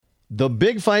The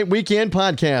Big Fight Weekend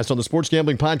podcast on the Sports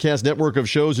Gambling Podcast Network of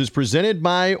shows is presented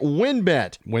by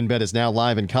WynnBET. WynnBET is now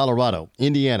live in Colorado,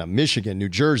 Indiana, Michigan, New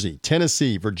Jersey,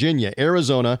 Tennessee, Virginia,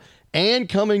 Arizona, and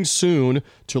coming soon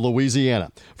to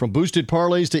Louisiana. From boosted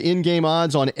parlays to in-game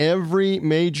odds on every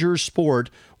major sport,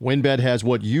 WynnBET has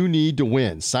what you need to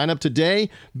win. Sign up today,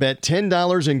 bet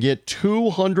 $10 and get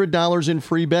 $200 in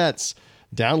free bets.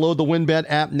 Download the WynnBET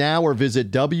app now or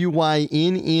visit wynnbet.com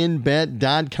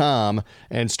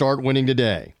and start winning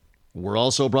today. We're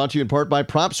also brought to you in part by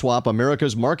PropSwap,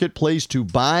 America's marketplace to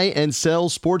buy and sell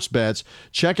sports bets.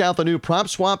 Check out the new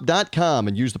PropSwap.com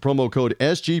and use the promo code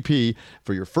SGP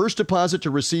for your first deposit to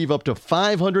receive up to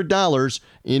 $500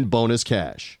 in bonus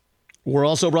cash. We're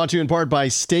also brought to you in part by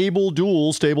Stable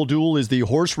Duel. Stable Duel is the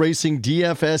horse racing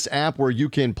DFS app where you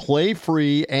can play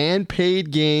free and paid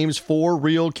games for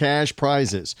real cash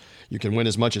prizes. You can win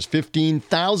as much as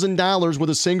 $15,000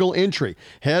 with a single entry.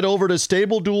 Head over to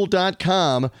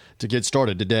StableDuel.com to get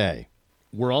started today.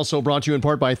 We're also brought to you in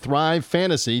part by Thrive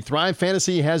Fantasy. Thrive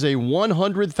Fantasy has a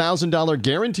 $100,000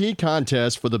 guaranteed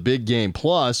contest for the big game,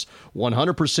 plus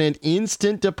 100%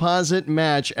 instant deposit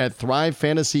match at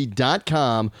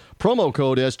thrivefantasy.com, promo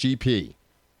code SGP.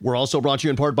 We're also brought to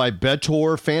you in part by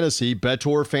Bettor Fantasy.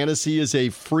 Bettor Fantasy is a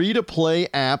free-to-play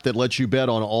app that lets you bet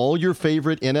on all your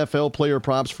favorite NFL player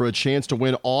props for a chance to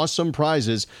win awesome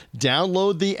prizes.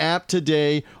 Download the app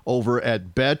today over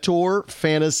at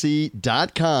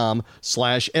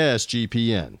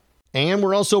bettorfantasy.com/SGPN. And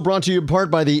we're also brought to you in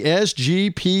part by the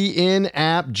SGPN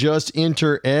app. Just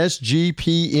enter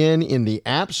SGPN in the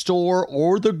App Store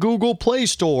or the Google Play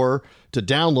Store to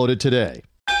download it today.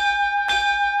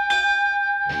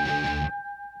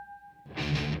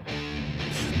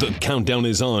 The countdown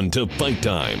is on to fight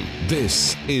time.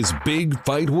 This is Big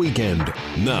Fight Weekend.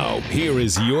 Now, here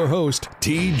is your host,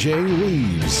 TJ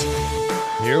Reeves.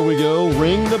 Here we go.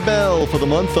 Ring the bell for the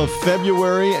month of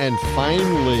February, and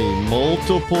finally,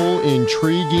 multiple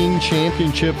intriguing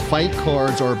championship fight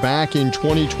cards are back in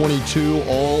 2022,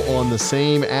 all on the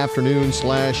same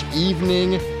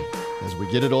afternoon/evening. As we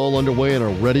get it all underway and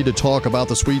are ready to talk about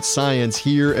the sweet science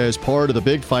here as part of the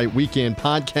Big Fight Weekend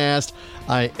podcast,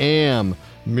 I am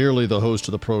merely the host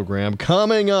of the program.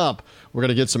 Coming up, we're going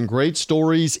to get some great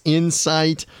stories,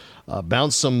 insight,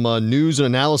 bounce some news and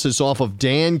analysis off of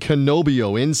Dan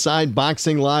Canobbio. Inside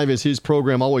Boxing Live is his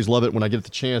program. Always love it when I get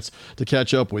the chance to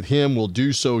catch up with him. We'll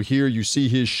do so here. You see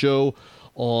his show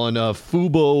on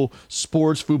Fubo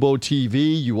Sports, Fubo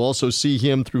TV. You also see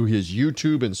him through his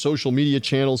YouTube and social media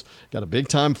channels. Got a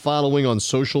big-time following on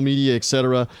social media,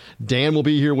 etc. Dan will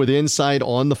be here with insight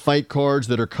on the fight cards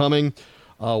that are coming.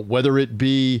 Whether it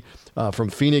be from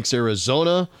Phoenix,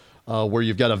 Arizona, where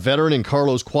you've got a veteran in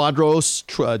Carlos Quadros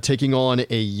taking on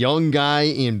a young guy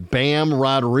in Bam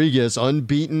Rodriguez,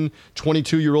 unbeaten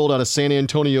 22-year-old out of San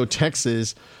Antonio,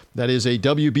 Texas. That is a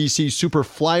WBC super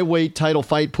flyweight title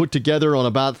fight put together on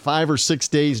about 5 or 6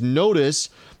 days' notice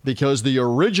because the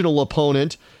original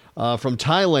opponent from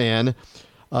Thailand,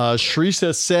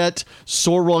 Srisaket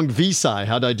Sorongvisai.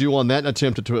 How'd I do on that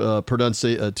attempt to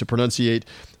pronunciate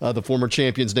the former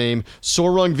champion's name?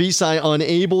 Sorongvisai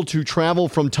unable to travel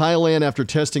from Thailand after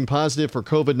testing positive for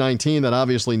COVID-19. That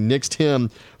obviously nixed him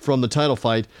from the title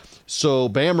fight. So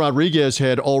Bam Rodriguez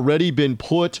had already been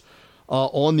put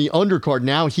on the undercard.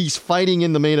 Now he's fighting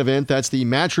in the main event. That's the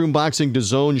Matchroom Boxing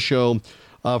DAZN show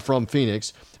from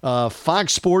Phoenix.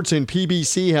 Fox Sports and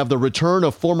PBC have the return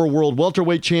of former world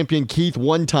welterweight champion Keith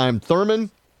 "One-Time" Thurman.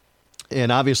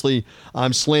 And obviously,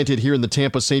 I'm slanted here in the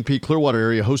Tampa, St. Pete, Clearwater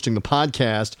area hosting the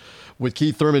podcast with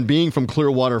Keith Thurman being from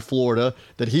Clearwater, Florida,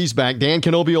 that he's back. Dan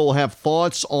Canobbio will have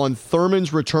thoughts on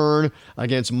Thurman's return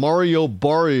against Mario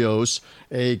Barrios,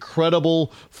 a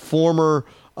credible former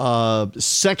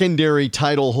secondary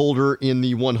title holder in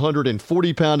the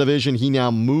 140-pound division. He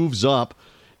now moves up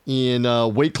in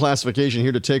weight classification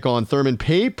here to take on Thurman.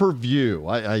 Pay-per-view.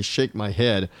 I shake my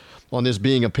head on this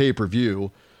being a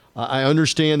pay-per-view. I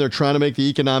understand they're trying to make the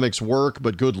economics work,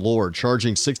 but good Lord,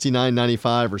 charging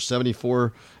 $69.95 or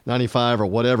 $74.95 or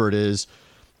whatever it is,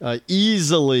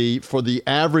 easily for the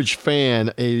average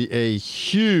fan, a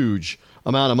huge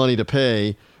amount of money to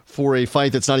pay for a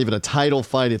fight that's not even a title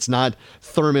fight. It's not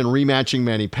Thurman rematching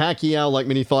Manny Pacquiao like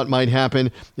many thought might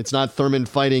happen. It's not Thurman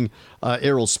fighting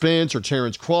Errol Spence or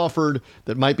Terrence Crawford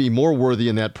that might be more worthy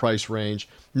in that price range.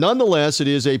 Nonetheless, it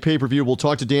is a pay-per-view. We'll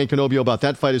talk to Dan Canobbio about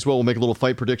that fight as well. We'll make a little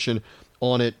fight prediction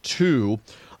on it too.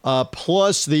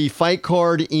 Plus the fight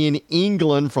card in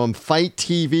England from Fight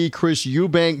TV, Chris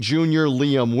Eubank Jr.,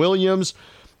 Liam Williams.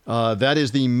 That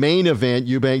is the main event.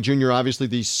 Eubank Jr., obviously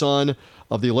the son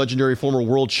of the legendary former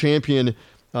world champion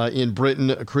in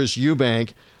Britain, Chris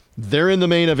Eubank. They're in the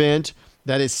main event.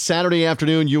 That is Saturday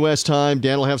afternoon, U.S. time.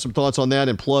 Dan will have some thoughts on that.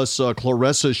 And plus,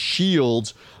 Claressa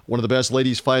Shields, one of the best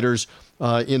ladies fighters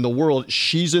in the world.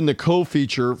 She's in the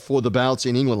co-feature for the bouts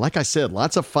in England. Like I said,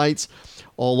 lots of fights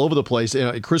all over the place.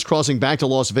 Crisscrossing back to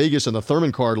Las Vegas in the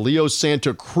Thurman card, Leo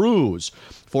Santa Cruz,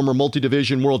 former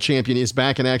multi-division world champion, is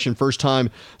back in action. First time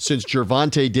since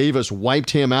Gervonta Davis wiped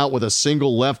him out with a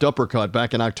single left uppercut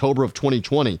back in October of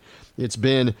 2020. It's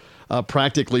been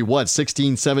practically,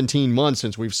 16, 17 months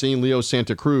since we've seen Leo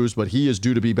Santa Cruz, but he is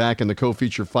due to be back in the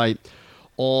co-feature fight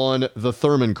on the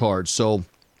Thurman card. So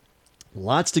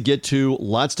lots to get to,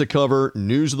 lots to cover.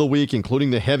 News of the week,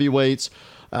 including the heavyweights,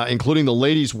 including the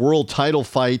ladies' world title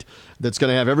fight that's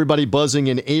going to have everybody buzzing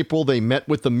in April. They met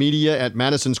with the media at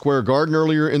Madison Square Garden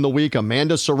earlier in the week.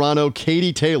 Amanda Serrano,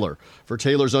 Katie Taylor for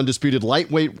Taylor's undisputed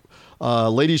lightweight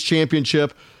ladies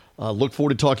championship. Look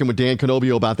forward to talking with Dan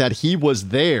Canobio about that. He was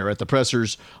there at the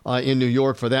pressers in New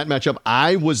York for that matchup.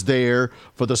 I was there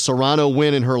for the Serrano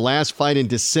win in her last fight in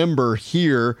December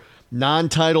here.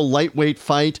 Non-title lightweight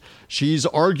fight. She's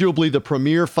arguably the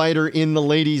premier fighter in the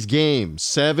ladies' game.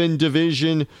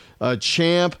 7-division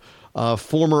champ,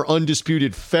 former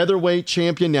undisputed featherweight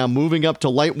champion, now moving up to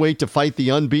lightweight to fight the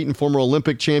unbeaten former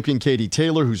Olympic champion Katie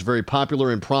Taylor, who's very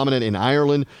popular and prominent in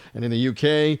Ireland and in the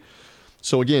UK.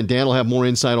 So again, Dan will have more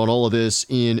insight on all of this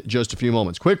in just a few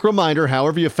moments. Quick reminder,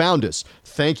 however you found us,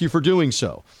 thank you for doing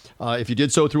so. If you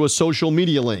did so through a social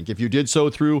media link, if you did so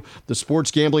through the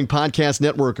Sports Gambling Podcast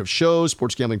network of shows,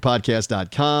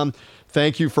 sportsgamblingpodcast.com,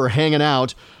 thank you for hanging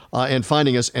out and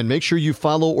finding us. And make sure you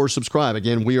follow or subscribe.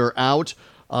 Again, we are out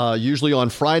usually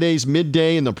on Fridays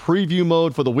midday in the preview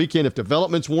mode for the weekend. If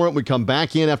developments warrant, we come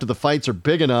back in after the fights are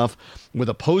big enough with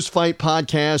a post-fight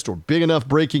podcast or big enough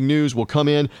breaking news. We'll come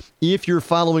in. If you're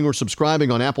following or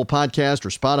subscribing on Apple Podcast or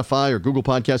Spotify or Google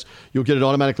Podcast, you'll get it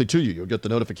automatically to you. You'll get the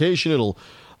notification. It'll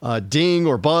ding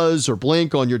or buzz or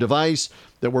blink on your device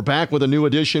that we're back with a new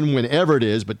edition whenever it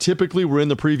is. But typically we're in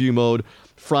the preview mode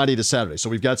Friday to Saturday. So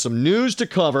we've got some news to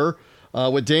cover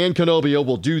with Dan Canobio.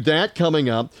 We'll do that coming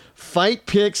up. Fight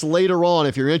picks later on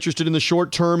if you're interested in the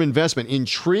short-term investment.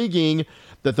 Intriguing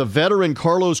that the veteran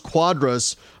Carlos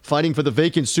Cuadras, fighting for the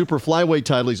vacant super flyweight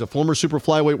title, he's a former super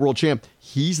flyweight world champ.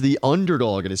 He's the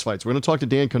underdog in his fights. We're going to talk to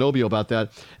Dan Canobio about that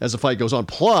as the fight goes on.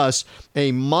 Plus,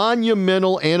 a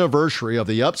monumental anniversary of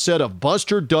the upset of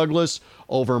Buster Douglas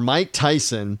over Mike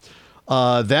Tyson.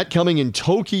 That coming in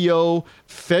Tokyo,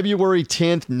 February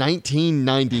 10th,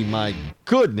 1990. My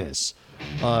goodness.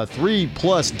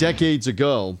 3+ decades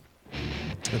ago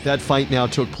that fight now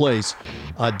took place.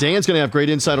 Dan's going to have great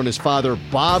insight on his father,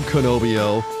 Bob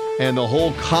Canobio, and the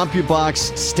whole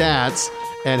CompuBox stats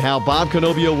and how Bob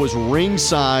Canobio was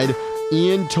ringside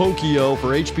in Tokyo for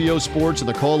HBO Sports and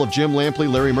the call of Jim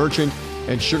Lampley, Larry Merchant,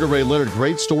 and Sugar Ray Leonard.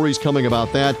 Great stories coming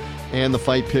about that and the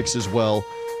fight picks as well.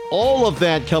 All of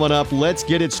that coming up. Let's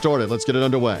get it started. Let's get it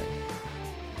underway.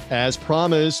 As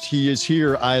promised, he is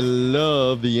here. I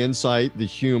love the insight, the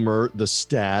humor, the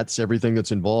stats, everything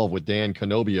that's involved with Dan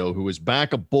Canobio, who is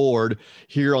back aboard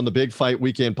here on the Big Fight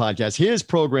Weekend podcast. His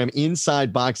program,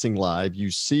 Inside Boxing Live,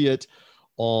 you see it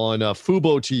on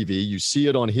Fubo TV. You see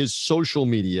it on his social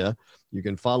media. You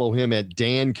can follow him at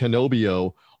Dan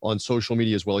Canobio on social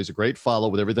media as well. He's a great follow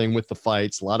with everything with the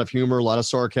fights. A lot of humor, a lot of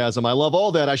sarcasm. I love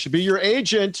all that. I should be your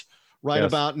agent right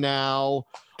about now.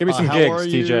 Give me some how gigs, are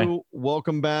TJ. You?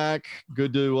 Welcome back.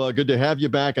 Good to have you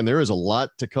back. And there is a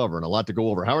lot to cover and a lot to go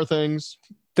over. How are things?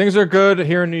 Things are good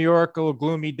here in New York. A little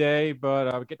gloomy day, but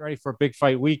getting ready for a big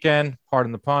fight weekend.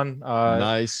 Pardon the pun.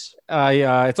 Nice.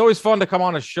 It's always fun to come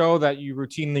on a show that you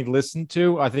routinely listen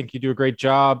to. I think you do a great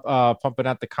job pumping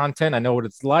out the content. I know what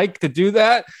it's like to do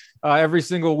that every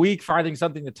single week, finding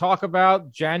something to talk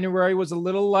about. January was a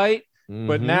little light.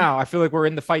 But now I feel like we're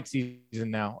in the fight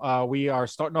season now. We are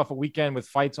starting off a weekend with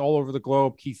fights all over the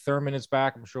globe. Keith Thurman is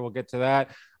back. I'm sure we'll get to that.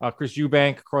 Chris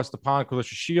Eubank across the pond, Claressa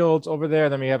Shields over there.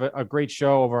 Then we have a great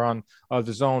show over on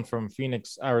The Zone from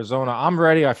Phoenix, Arizona. I'm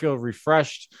ready. I feel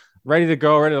refreshed, ready to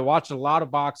go, ready to watch a lot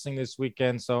of boxing this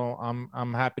weekend. So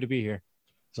I'm happy to be here.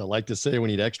 So I like to say we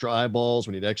need extra eyeballs,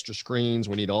 we need extra screens,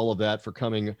 we need all of that for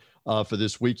coming for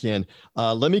this weekend.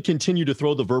 Let me continue to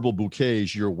throw the verbal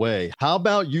bouquets your way. How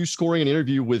about you scoring an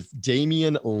interview with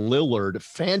Damian Lillard?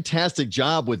 Fantastic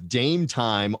job with Dame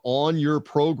Time on your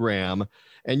program.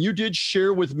 And you did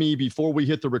share with me before we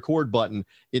hit the record button,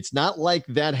 it's not like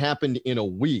that happened in a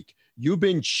week. You've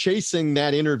been chasing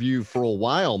that interview for a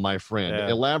while, my friend. Yeah.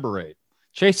 Elaborate.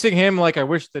 Chasing him like I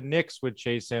wish the Knicks would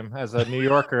chase him as a New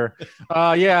Yorker.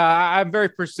 I'm very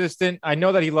persistent. I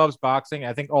know that he loves boxing.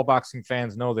 I think all boxing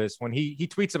fans know this. When he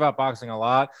tweets about boxing a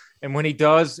lot, and when he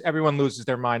does, everyone loses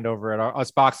their mind over it.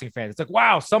 Us boxing fans, it's like,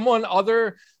 wow, someone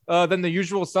other than the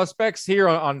usual suspects here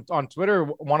on Twitter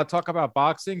want to talk about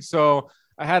boxing. So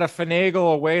I had to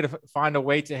finagle a way to find a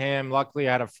way to him. Luckily,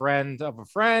 I had a friend of a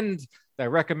friend that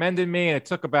recommended me, and it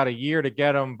took about a year to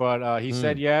get him, but he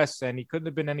said yes, and he couldn't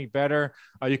have been any better.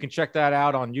 You can check that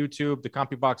out on YouTube, the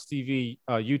CompuBox TV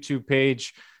YouTube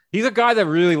page. He's a guy that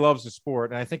really loves the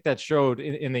sport, and I think that showed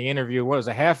in the interview. What was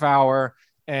a half hour,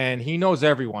 and he knows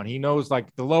everyone. He knows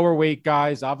like the lower weight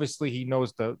guys. Obviously, he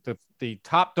knows the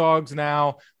top dogs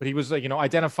now, but he was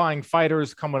identifying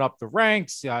fighters coming up the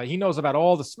ranks. He knows about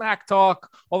all the smack talk,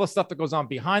 all the stuff that goes on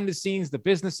behind the scenes, the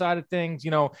business side of things.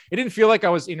 It didn't feel like I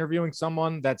was interviewing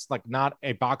someone that's like not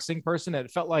a boxing person. It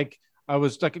felt like I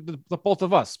was like the both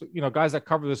of us, guys that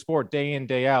cover the sport day in,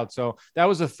 day out. So that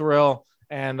was a thrill.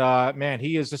 And man,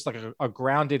 he is just like a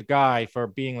grounded guy for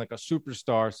being like a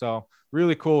superstar. So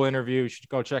really cool interview. You should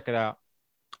go check it out.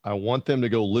 I want them to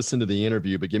go listen to the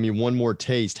interview, but give me one more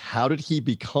taste. How did he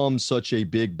become such a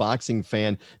big boxing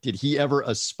fan? Did he ever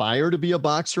aspire to be a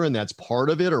boxer, and that's part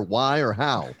of it, or why, or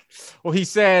how? Well, he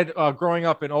said growing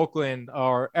up in Oakland,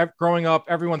 growing up,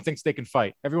 everyone thinks they can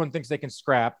fight. Everyone thinks they can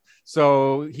scrap.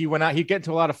 So he went out, he'd get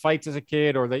into a lot of fights as a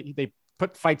kid, or they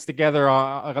put fights together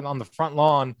on the front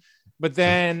lawn. But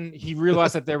then he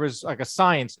realized that there was like a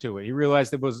science to it. He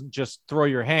realized it wasn't just throw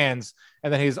your hands.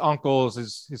 And then his uncles,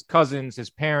 his cousins, his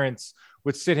parents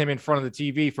would sit him in front of the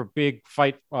TV for big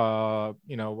fight,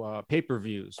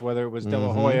 pay-per-views, whether it was De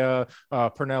La Hoya,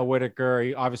 Pernell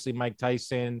Whitaker, obviously Mike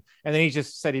Tyson. And then he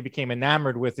just said he became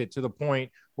enamored with it to the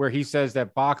point where he says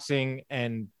that boxing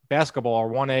and basketball are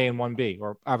 1A and 1B,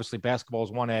 or obviously basketball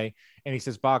is 1A. And he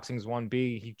says boxing is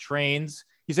 1B. He trains.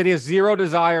 He said he has zero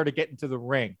desire to get into the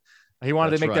ring. He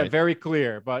wanted to make that very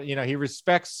clear, but he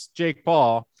respects Jake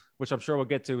Paul, which I'm sure we'll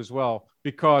get to as well,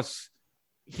 because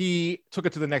he took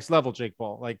it to the next level. Jake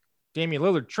Paul, like Damian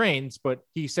Lillard, trains, but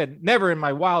he said never in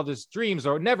my wildest dreams,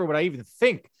 or never would I even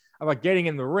think about getting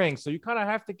in the ring. So you kind of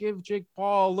have to give Jake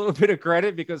Paul a little bit of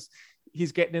credit because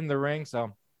he's getting in the ring.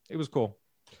 So it was cool.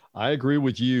 I agree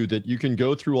with you that you can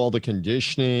go through all the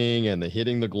conditioning and the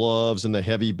hitting the gloves and the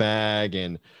heavy bag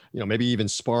and, maybe even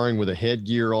sparring with a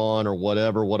headgear on or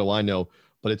whatever. What do I know?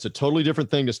 But it's a totally different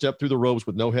thing to step through the ropes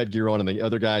with no headgear on and the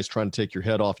other guy's trying to take your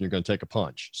head off and you're going to take a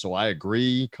punch. So I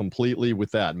agree completely with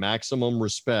that. Maximum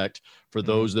respect for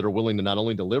those that are willing to not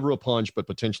only deliver a punch, but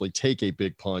potentially take a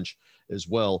big punch as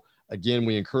well. Again,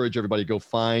 we encourage everybody to go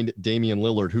find Damian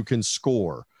Lillard, who can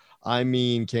score.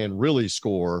 Can really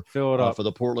score for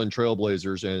the Portland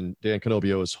Trailblazers, and Dan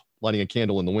Canobio is lighting a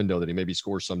candle in the window that he maybe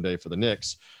scores someday for the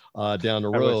Knicks down the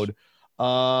road.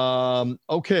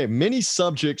 Okay, many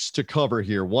subjects to cover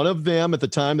here. One of them, at the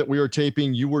time that we are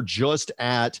taping, you were just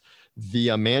at the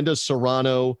Amanda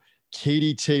Serrano,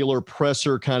 Katie Taylor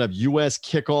presser, kind of U.S.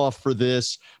 kickoff for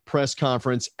this press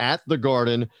conference at the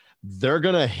Garden. They're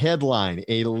going to headline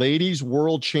a ladies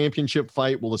world championship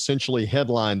fight, will essentially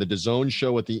headline the DAZN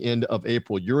show at the end of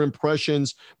April. Your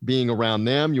impressions being around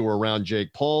them, you were around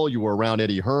Jake Paul, you were around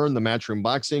Eddie Hearn, the Matchroom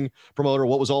Boxing promoter.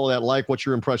 What was all of that like? What's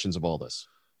your impressions of all this?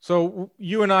 So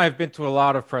you and I have been to a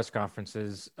lot of press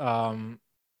conferences.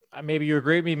 Maybe you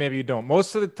agree with me, maybe you don't.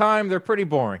 Most of the time, they're pretty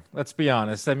boring. Let's be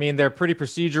honest. I mean, they're pretty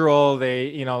procedural.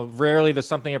 They, rarely does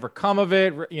something ever come of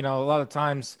it. A lot of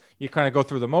times you kind of go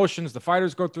through the motions. The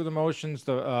fighters go through the motions.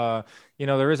 There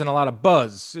isn't a lot of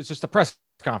buzz. It's just a press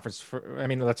conference.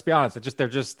 Let's be honest. They're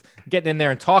just getting in there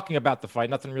and talking about the fight.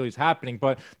 Nothing really is happening.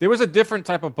 But there was a different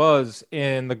type of buzz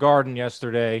in the Garden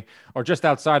yesterday, or just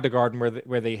outside the Garden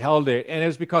where they held it. And it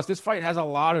was because this fight has a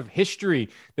lot of history.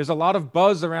 There's a lot of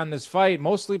buzz around this fight,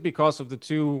 mostly because of the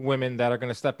two women that are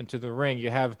going to step into the ring.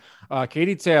 You have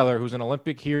Katie Taylor, who's an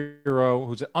Olympic hero,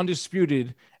 who's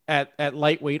undisputed at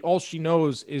lightweight. All she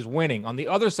knows is winning. On the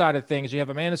other side of things, you have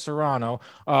Amanda Serrano,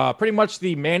 pretty much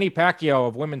the Manny Pacquiao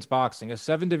of women's boxing, a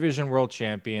 7-division world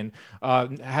champion,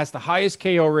 has the highest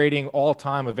KO rating all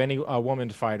time of any woman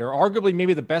fighter, arguably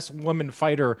maybe the best woman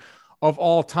fighter of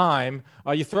all time.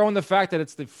 You throw in the fact that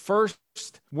it's the first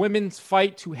women's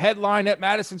fight to headline at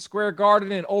Madison Square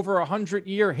Garden in over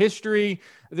 100-year history.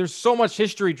 There's so much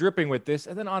history dripping with this.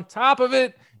 And then on top of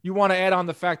it, you want to add on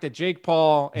the fact that Jake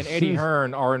Paul and Eddie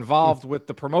Hearn are involved with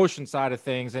the promotion side of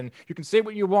things. And you can say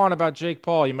what you want about Jake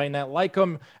Paul. You may not like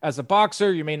him as a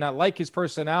boxer. You may not like his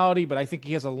personality, but I think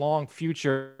he has a long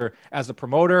future as a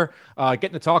promoter.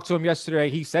 Getting to talk to him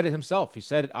yesterday, he said it himself. He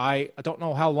said, I don't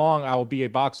know how long I will be a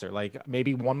boxer, like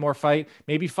maybe one more fight,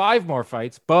 maybe 5 more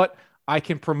fights, but I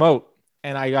can promote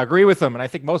And I agree with him. And I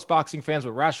think most boxing fans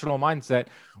with rational mindset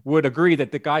would agree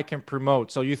that the guy can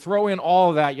promote. So you throw in all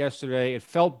of that yesterday. It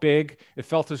felt big. It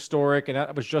felt historic. And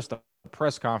that was just a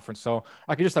press conference. So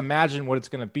I can just imagine what it's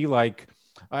going to be like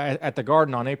at the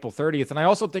Garden on April 30th. And I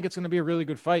also think it's going to be a really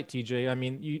good fight, TJ. I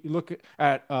mean, you look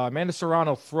at Amanda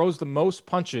Serrano throws the most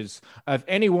punches of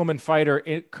any woman fighter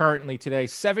currently today,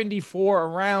 74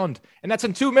 around, and that's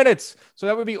in 2 minutes. So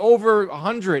that would be over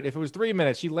 100 if it was 3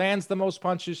 minutes. She lands the most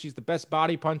punches. She's the best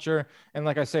body puncher. And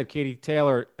like I said, Katie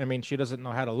Taylor, I mean, she doesn't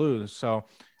know how to lose. So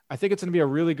I think it's going to be a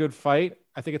really good fight.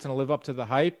 I think it's going to live up to the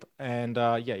hype. And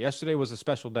yesterday was a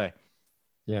special day.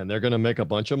 Yeah, and they're going to make a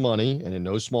bunch of money, and in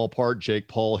no small part, Jake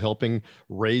Paul helping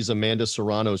raise Amanda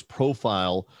Serrano's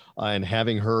profile and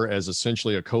having her as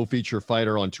essentially a co-feature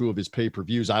fighter on 2 of his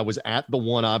pay-per-views. I was at the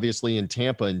one, obviously, in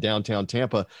Tampa, in downtown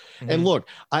Tampa. Mm-hmm. And look,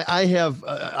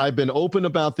 I've been open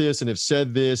about this and have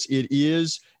said this. It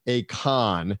is a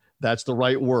con. That's the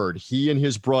right word. He and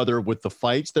his brother, with the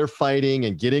fights they're fighting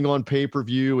and getting on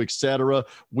pay-per-view, etc.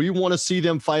 We want to see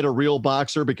them fight a real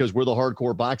boxer because we're the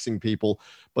hardcore boxing people.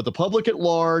 But the public at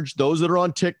large, those that are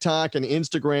on TikTok and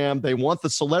Instagram, they want the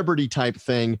celebrity type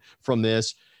thing from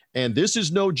this. And this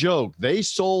is no joke. They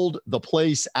sold the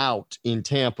place out in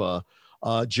Tampa.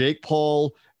 Jake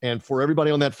Paul, and for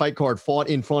everybody on that fight card, fought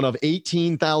in front of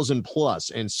 18,000 plus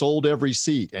and sold every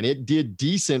seat. And it did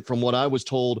decent from what I was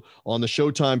told on the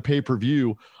Showtime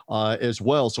pay-per-view as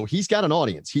well. So he's got an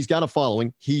audience. He's got a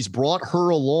following. He's brought her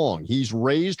along. He's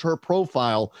raised her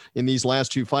profile in these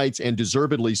last 2 fights, and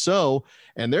deservedly so.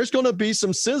 And there's going to be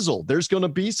some sizzle. There's going to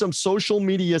be some social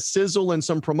media sizzle and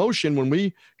some promotion when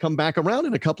we come back around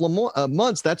in a couple of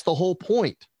months. That's the whole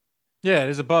point. Yeah,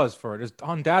 there's a buzz for it. There's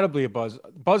undoubtedly a buzz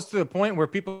to the point where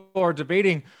people are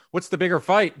debating what's the bigger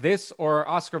fight, this or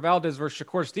Oscar Valdez versus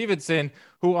Shakur Stevenson,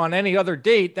 who on any other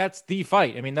date, that's the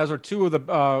fight. I mean, those are 2 of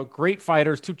the great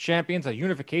fighters, 2 champions, a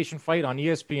unification fight on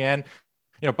ESPN.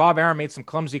 You know, Bob Arum made some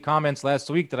clumsy comments last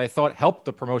week that I thought helped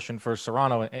the promotion for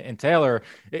Serrano and Taylor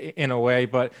in a way.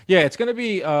 But yeah, it's going to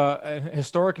be a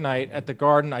historic night at the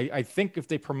Garden. I think if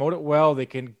they promote it well, they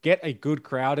can get a good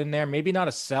crowd in there. Maybe not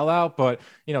a sellout, but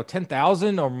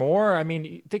 10,000 or more. I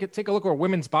mean, take a look where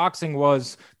women's boxing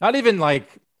was. Not even like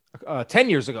 10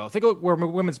 years ago. Think of where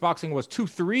women's boxing was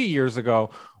 2-3 years ago,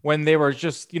 when they were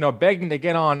just, begging to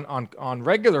get on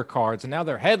regular cards, and now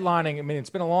they're headlining. I mean,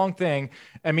 it's been a long thing.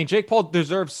 I mean, Jake Paul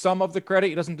deserves some of the credit.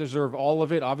 He doesn't deserve all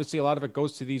of it. Obviously, a lot of it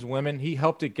goes to these women. He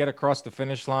helped it get across the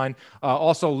finish line.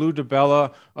 Also, Lou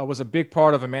DiBella was a big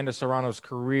part of Amanda Serrano's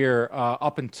career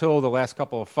up until the last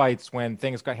couple of fights when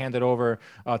things got handed over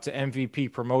to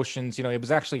MVP Promotions. It was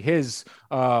actually his,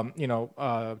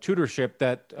 tutorship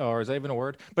that, or is that even a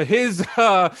word? But his,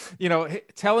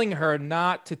 telling her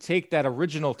not to take that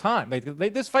original time.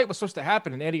 This fight was supposed to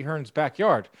happen in Eddie Hearn's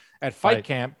backyard at Fight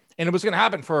Camp, and it was going to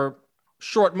happen for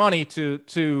short money to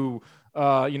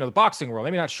the boxing world.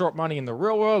 Maybe not short money in the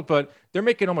real world, but they're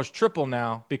making almost triple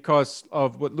now because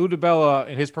of what Lou DiBella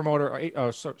and his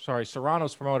promoter,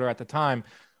 Serrano's promoter at the time,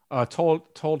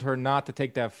 told her not to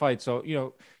take that fight.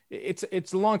 So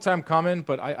it's a long time coming,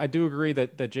 but I do agree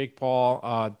that Jake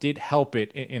Paul did help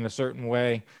it in a certain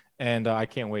way, and I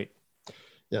can't wait.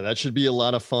 Yeah, that should be a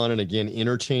lot of fun. And again,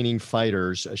 entertaining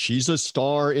fighters. She's a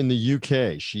star in the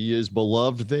UK. She is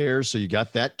beloved there. So you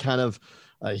got that kind of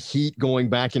heat going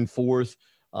back and forth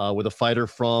with a fighter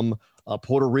from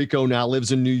Puerto Rico, now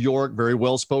lives in New York, very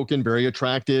well-spoken, very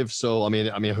attractive. So, I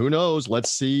mean, who knows?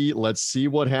 Let's see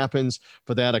what happens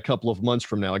for that a couple of months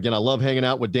from now. Again, I love hanging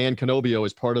out with Dan Canobio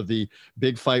as part of the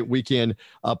Big Fight Weekend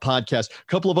podcast. A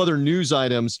couple of other news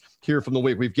items here from the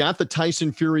week. We've got the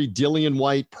Tyson Fury, Dillian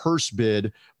White purse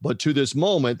bid, but to this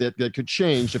moment that could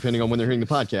change depending on when they're hearing the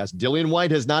podcast. Dillian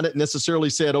White has not necessarily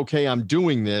said, okay, I'm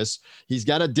doing this. He's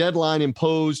got a deadline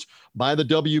imposed by the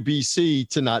WBC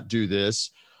to not do this.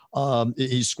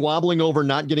 He's squabbling over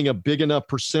not getting a big enough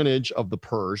percentage of the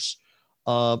purse.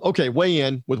 Okay, weigh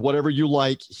in with whatever you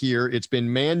like here. It's been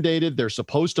mandated. They're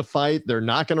supposed to fight. They're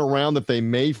knocking around that they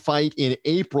may fight in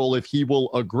April if he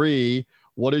will agree.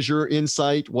 What is your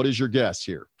insight? What is your guess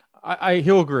here?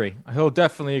 He'll agree. He'll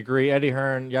definitely agree. Eddie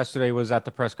Hearn yesterday was at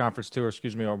the press conference too,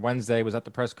 or Wednesday was at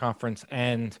the press conference,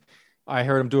 and I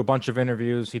heard him do a bunch of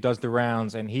interviews. He does the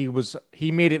rounds, and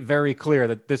he made it very clear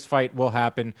that this fight will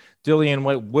happen. Dillian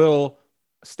White will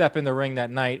step in the ring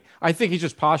that night. I think he's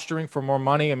just posturing for more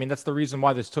money. I mean, that's the reason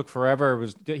why this took forever.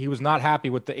 He was not happy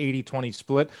with the 80-20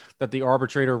 split that the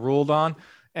arbitrator ruled on,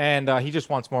 and he just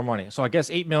wants more money. So I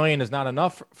guess $8 million is not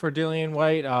enough for Dillian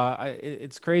White.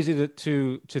 It's crazy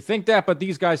to think that, but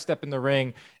these guys step in the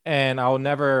ring, and I'll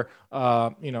never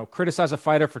criticize a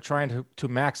fighter for trying to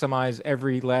maximize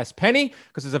every last penny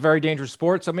because it's a very dangerous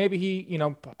sport. So maybe he,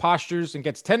 postures and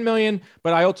gets 10 million,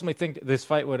 but I ultimately think this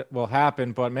fight will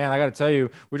happen. But man, I got to tell you,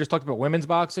 we just talked about women's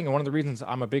boxing. And one of the reasons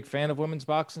I'm a big fan of women's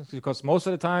boxing is because most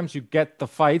of the times you get the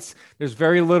fights, there's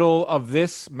very little of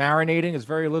this marinating. There's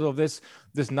very little of this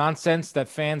nonsense that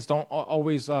fans don't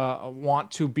always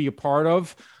want to be a part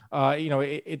of.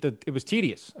 It was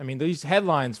tedious. I mean, these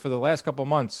headlines for the last couple of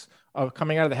months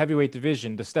coming out of the heavyweight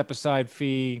division, the step aside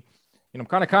fee, I'm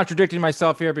kind of contradicting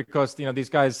myself here because, these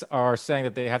guys are saying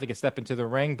that they have to step into the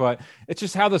ring, but it's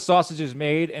just how the sausage is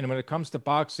made. And when it comes to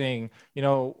boxing,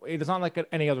 it is not like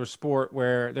any other sport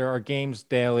where there are games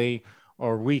daily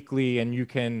or weekly and you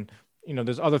can,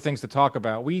 there's other things to talk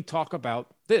about. We talk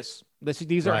about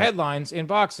these are headlines in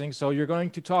boxing. So you're going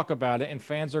to talk about it and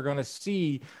fans are going to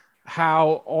see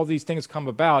how all these things come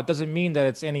about. It doesn't mean that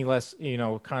it's any less,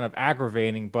 kind of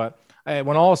aggravating, but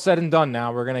when all is said and done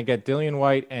now, we're going to get Dillian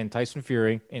Whyte and Tyson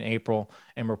Fury in April,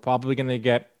 and we're probably going to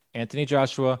get Anthony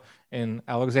Joshua and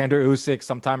Alexander Usyk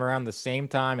sometime around the same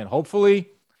time. And hopefully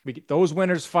those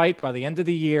winners fight by the end of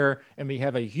the year and we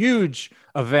have a huge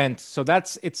event. So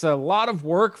it's a lot of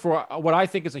work for what I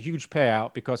think is a huge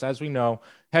payout because as we know,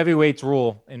 heavyweights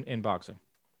rule in boxing.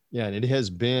 Yeah, and it has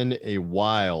been a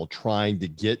while trying to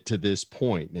get to this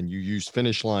point. And you used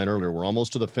finish line earlier. We're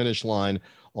almost to the finish line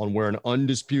on where an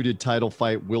undisputed title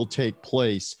fight will take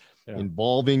place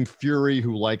involving Fury,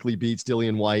 who likely beats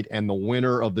Dillian Whyte, and the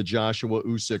winner of the Joshua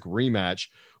Usyk rematch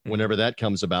whenever that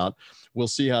comes about. We'll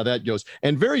see how that goes.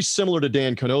 And very similar to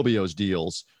Dan Canobio's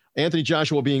deals, Anthony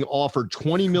Joshua being offered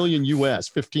 20 million US,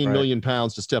 15 million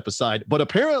pounds to step aside. But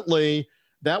apparently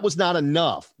that was not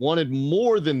enough. Wanted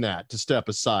more than that to step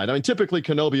aside. I mean, typically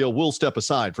Canobio will step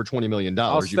aside for $20 million.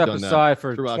 I'll step aside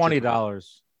for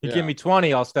 $20. You give me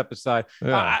 20, I'll step aside.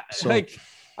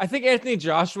 I think Anthony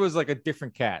Joshua is like a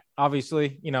different cat.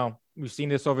 Obviously, we've seen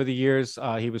this over the years.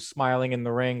 He was smiling in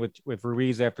the ring with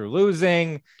Ruiz after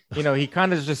losing. He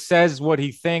kind of just says what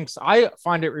he thinks. I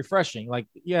find it refreshing. Like,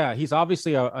 yeah, he's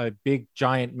obviously a big,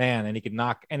 giant man and he can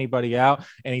knock anybody out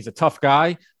and he's a tough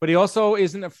guy, but he also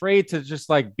isn't afraid to just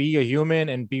like be a human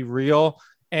and be real.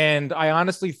 And I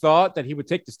honestly thought that he would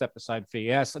take the step aside fee.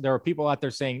 Yes, there are people out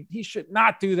there saying he should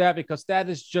not do that because that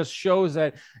is just shows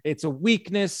that it's a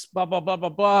weakness, blah, blah, blah, blah,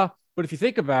 blah. But if you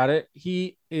think about it,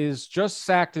 he is just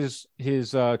sacked his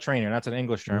trainer. That's an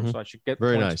English term, so I should get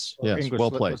very nice. Yes, English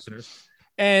well played. Listeners.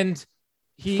 And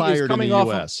he fired is coming in the off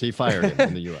U.S. He fired him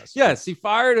in the U.S. Yes, he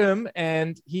fired him,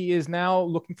 and he is now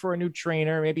looking for a new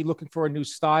trainer, maybe looking for a new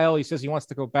style. He says he wants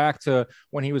to go back to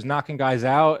when he was knocking guys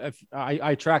out. If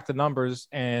I tracked the numbers,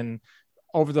 and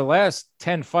over the last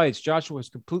 10 fights, Joshua has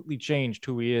completely changed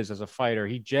who he is as a fighter.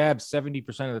 He jabs 70%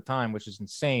 of the time, which is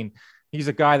insane. He's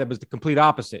a guy that was the complete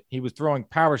opposite. He was throwing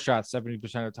power shots 70%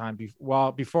 of the time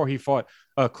before he fought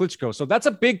Klitschko. So that's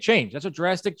a big change. That's a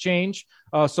drastic change.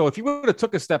 So if he would have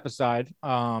took a step aside,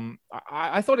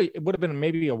 I thought it would have been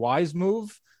maybe a wise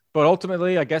move. But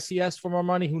ultimately, I guess he asked for more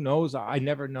money. Who knows? I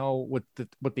never know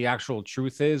what the actual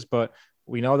truth is. But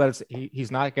we know that he's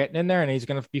not getting in there, and he's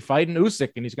going to be fighting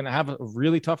Usyk, and he's going to have a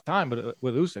really tough time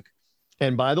with Usyk.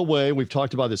 And by the way, we've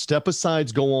talked about the step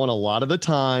asides go on a lot of the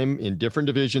time in different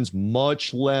divisions,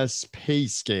 much less pay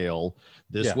scale.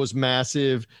 This was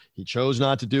massive. He chose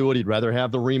not to do it. He'd rather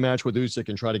have the rematch with Usyk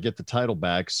and try to get the title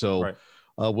back. So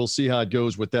we'll see how it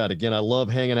goes with that. Again, I love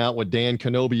hanging out with Dan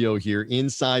Canobio here.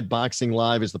 Inside Boxing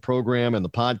Live is the program and the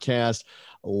podcast.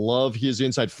 Love his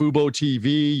Inside Fubo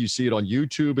TV. You see it on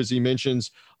YouTube, as he mentions,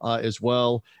 as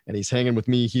well. And he's hanging with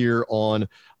me here on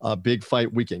Big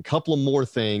Fight Weekend. Couple of more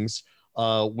things.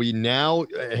 We now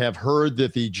have heard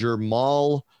that the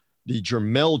Jermell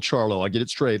Charlo, I get it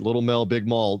straight, Little Mel, Big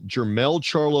Mall, Jermell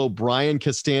Charlo, Brian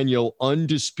Castano,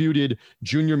 undisputed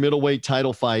junior middleweight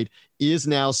title fight is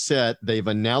now set. They've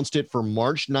announced it for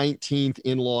March 19th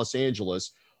in Los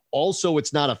Angeles. Also,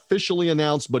 it's not officially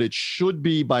announced, but it should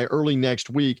be by early next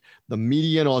week. The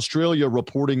media in Australia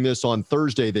reporting this on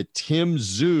Thursday that Tim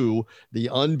Tszyu, the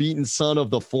unbeaten son of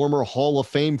the former Hall of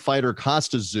Fame fighter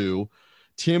Costa Tszyu,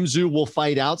 Tim Tszyu will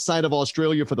fight outside of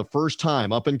Australia for the first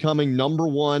time. Up-and-coming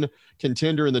 #1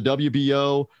 contender in the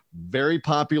WBO. Very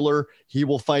popular. He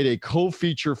will fight a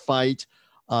co-feature fight.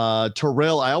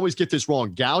 Terrell, I always get this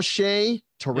wrong. Gaucher?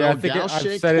 Terrell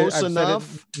Gaucher? Close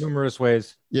enough? Numerous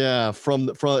ways. Yeah, from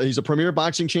he's a premier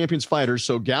boxing champions fighter.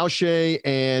 So Gaucher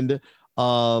and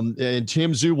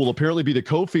Tim Tszyu will apparently be the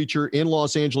co-feature in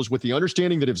Los Angeles, with the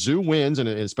understanding that if Tszyu wins, and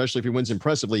especially if he wins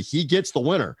impressively, he gets the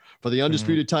winner for the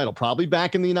undisputed title, probably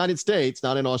back in the United States,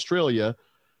 not in Australia.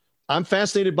 I'm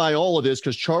fascinated by all of this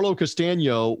because Charlo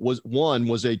Castaño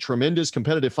was a tremendous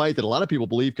competitive fight that a lot of people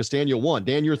believe Castaño won.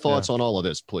 Dan, your thoughts on all of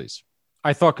this, please.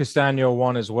 I thought Castaño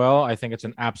won as well. I think it's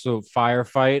an absolute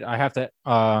firefight. I have to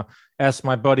ask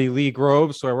my buddy Lee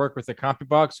Groves, who I work with at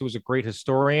CompuBox, who is a great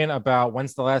historian, about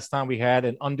when's the last time we had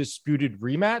an undisputed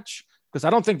rematch, because I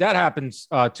don't think that happens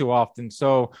too often.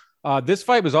 So this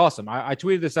fight was awesome. I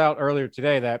tweeted this out earlier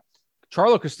today that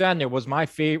Charlo Castaño was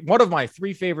one of my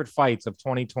 3 favorite fights of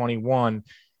 2021.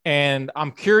 And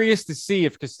I'm curious to see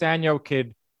if Castaño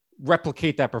could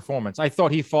replicate that performance. I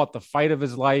thought he fought the fight of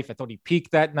his life. I thought he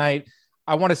peaked that night.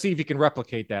 I want to see if he can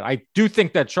replicate that. I do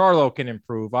think that Charlo can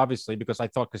improve, obviously, because I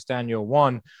thought Castaño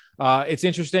won. It's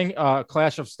interesting.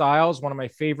 Clash of styles. One of my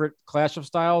favorite clash of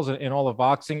styles in all of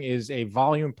boxing is a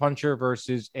volume puncher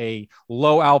versus a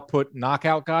low output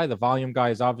knockout guy. The volume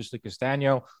guy is obviously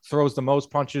Castaño, throws the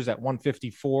most punches at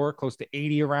 154, close to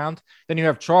 80 a round. Then you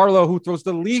have Charlo, who throws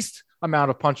the least amount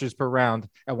of punches per round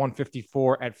at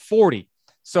 154 at 40.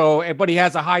 So, but he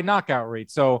has a high knockout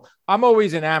rate. So I'm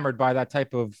always enamored by that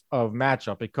type of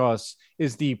matchup, because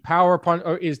is the power punch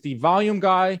or is the volume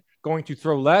guy going to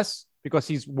throw less because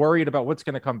he's worried about what's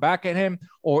going to come back at him?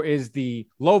 Or is the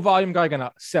low volume guy going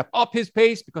to step up his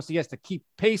pace because he has to keep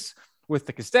pace with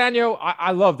the Castaño?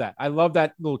 I love that. I love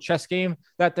that little chess game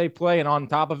that they play. And on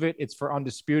top of it, it's for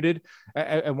undisputed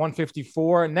at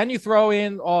 154. And then you throw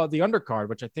in the undercard,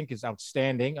 which I think is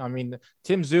outstanding. I mean,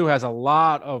 Tim Tszyu has a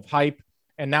lot of hype.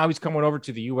 And now he's coming over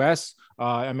to the U.S.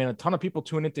 I mean, a ton of people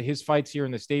tune into his fights here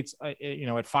in the States,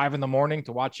 at 5 a.m.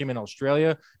 to watch him in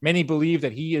Australia. Many believe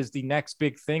that he is the next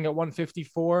big thing at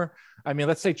 154. I mean,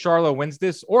 let's say Charlo wins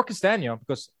this, or Castaño,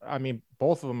 because, I mean,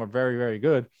 both of them are very, very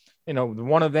good.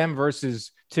 One of them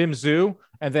versus Tim Tszyu.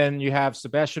 And then you have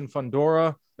Sebastian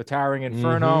Fundora, the Towering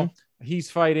Inferno. Mm-hmm.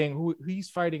 He's fighting He's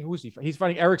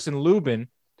fighting Erickson Lubin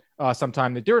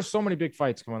sometime. There are so many big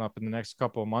fights coming up in the next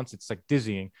couple of months. It's like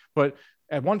dizzying. But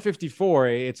at 154,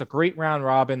 it's a great round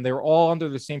robin. They're all under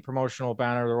the same promotional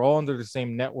banner. They're all under the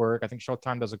same network. I think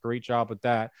Showtime does a great job with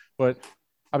that. But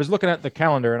I was looking at the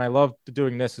calendar, and I love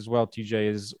doing this as well, TJ,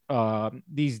 is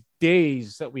these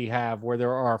days that we have where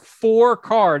there are 4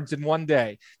 cards in one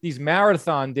day, these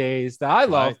marathon days that I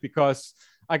love, because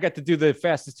I get to do the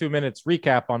fastest 2 minutes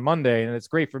recap on Monday, and it's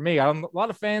great for me. A lot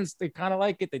of fans, they kind of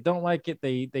like it. They don't like it.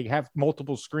 They have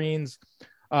multiple screens.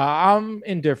 I'm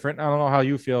indifferent. I don't know how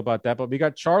you feel about that, but we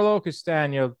got Charlo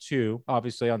Castaño 2,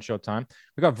 obviously on Showtime.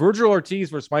 We got Virgil Ortiz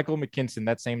versus Michael McKinson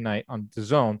that same night on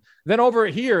DAZN. Then over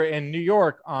here in New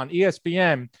York on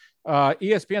ESPN,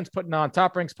 ESPN's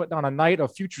Top Rank's putting on a night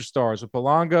of future stars with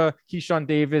Belanga, Keyshawn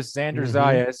Davis, Xander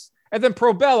Zayas, and then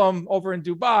Pro Bellum over in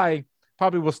Dubai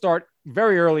probably will start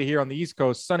very early here on the East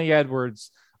Coast. Sonny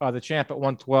Edwards, the champ at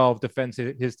 112, defends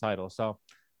his title. So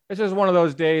this is one of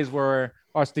those days where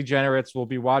us degenerates will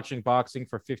be watching boxing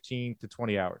for 15 to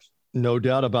 20 hours. No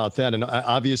doubt about that. And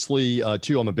obviously,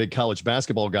 too, I'm a big college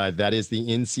basketball guy. That is the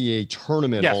NCAA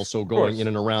tournament also going in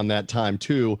and around that time,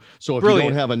 too. So if you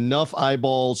don't have enough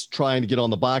eyeballs trying to get on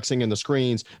the boxing and the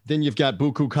screens, then you've got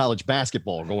buku college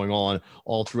basketball going on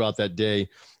all throughout that day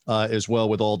as well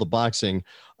with all the boxing.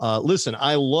 Listen,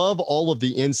 I love all of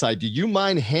the insight. Do you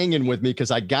mind hanging with me?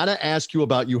 Because I got to ask you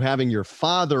about you having your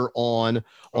father on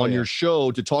your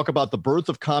show to talk about the birth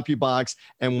of CompuBox.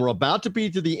 And we're about to be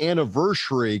to the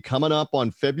anniversary coming up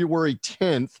on February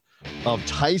 10th of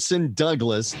Tyson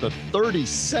Douglas, the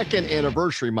 32nd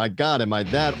anniversary. My God, am I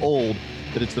that old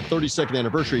that it's the 32nd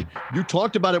anniversary? You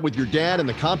talked about it with your dad and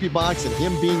the CompuBox and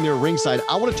him being there ringside.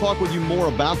 I want to talk with you more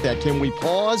about that. Can we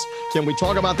pause? Can we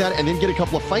talk about that and then get a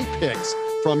couple of fight picks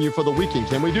from you for the weekend?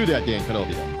 Can we do that, Dan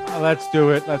Canovio? Let's do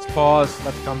it. Let's pause.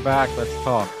 Let's come back. Let's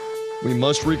talk. We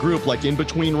must regroup, like in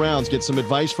between rounds, get some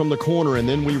advice from the corner, and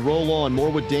then we roll on.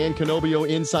 More with Dan Canovio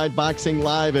Inside Boxing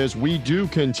Live as we do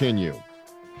continue.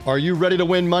 Are you ready to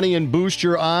win money and boost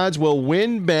your odds? Well,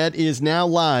 WynnBET is now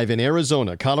live in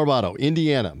Arizona, Colorado,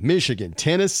 Indiana, Michigan,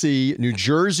 Tennessee, New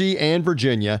Jersey, and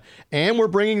Virginia. And we're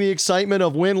bringing the excitement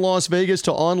of Wynn Las Vegas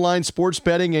to online sports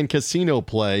betting and casino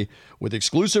play with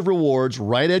exclusive rewards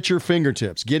right at your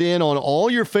fingertips. Get in on all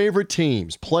your favorite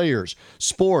teams, players,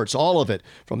 sports, all of it,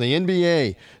 from the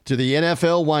NBA to the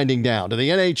NFL winding down, to the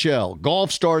NHL,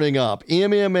 golf starting up,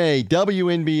 MMA,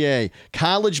 WNBA,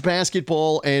 college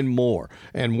basketball, and more.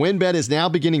 And WynnBET is now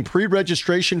beginning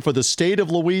pre-registration for the state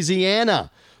of Louisiana.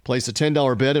 Place a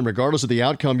 $10 bet, and regardless of the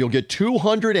outcome, you'll get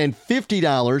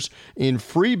 $250 in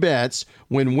free bets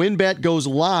when WynnBET goes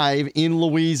live in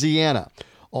Louisiana.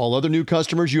 All other new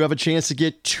customers, you have a chance to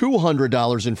get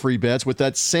 $200 in free bets with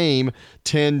that same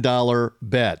 $10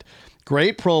 bet.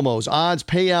 Great promos, odds,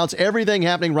 payouts, everything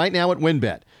happening right now at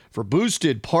WynnBET. For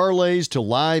boosted parlays to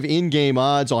live in-game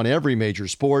odds on every major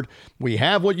sport, we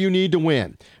have what you need to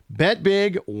win. Bet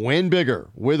big, win bigger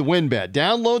with WynnBET.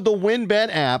 Download the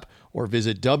WynnBET app or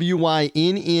visit wynnbet.com.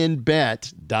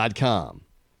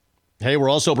 Hey, we're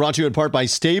also brought to you in part by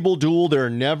Stable Duel. There are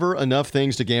never enough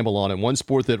things to gamble on, and one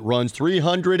sport that runs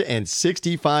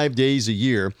 365 days a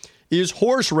year is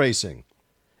horse racing.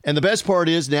 And the best part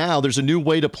is now there's a new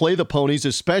way to play the ponies,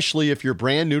 especially if you're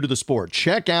brand new to the sport.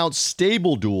 Check out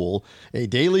Stable Duel, a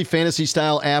daily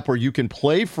fantasy-style app where you can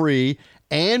play free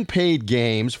and paid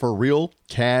games for real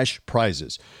cash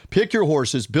prizes. Pick your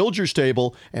horses, build your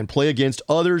stable, and play against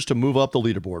others to move up the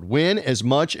leaderboard. Win as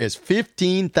much as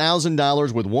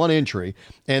 $15,000 with one entry.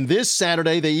 And this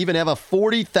Saturday, they even have a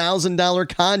 $40,000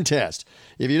 contest.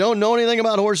 If you don't know anything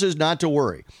about horses, not to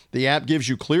worry. The app gives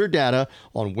you clear data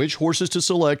on which horses to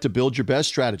select to build your best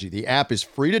strategy. The app is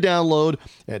free to download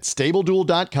at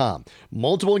StableDuel.com.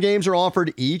 Multiple games are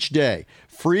offered each day.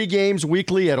 Free games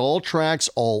weekly at all tracks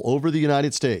all over the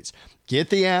United States.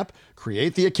 Get the app,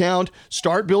 create the account,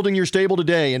 start building your stable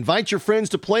today. Invite your friends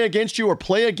to play against you or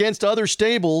play against other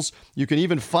stables. You can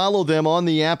even follow them on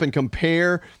the app and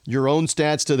compare your own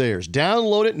stats to theirs.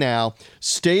 Download it now,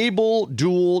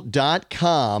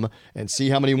 StableDuel.com, and see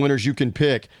how many winners you can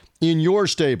pick in your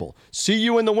stable. See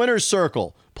you in the winner's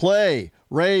circle. Play,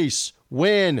 race,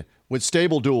 win with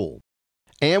Stable Duel.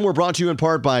 And we're brought to you in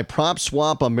part by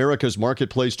PropSwap, America's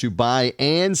marketplace to buy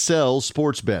and sell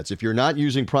sports bets. If you're not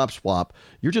using PropSwap,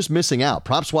 you're just missing out.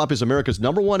 PropSwap is America's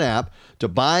 #1 app to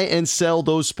buy and sell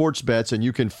those sports bets, and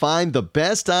you can find the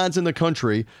best odds in the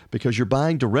country because you're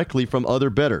buying directly from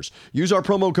other bettors. Use our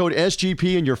promo code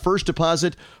SGP, and your first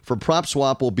deposit for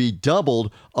PropSwap will be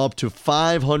doubled up to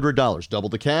 $500. Double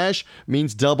the cash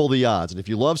means double the odds. And if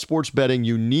you love sports betting,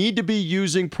 you need to be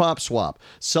using PropSwap.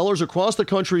 Sellers across the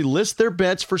country list their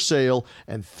bets for sale,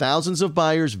 and thousands of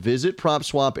buyers visit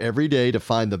PropSwap every day to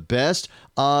find the best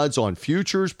odds on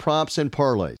futures, props, and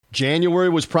parlays. January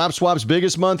was PropSwap's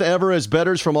biggest month ever as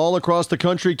bettors from all across the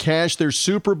country cashed their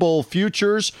Super Bowl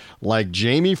futures, like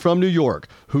Jamie from New York,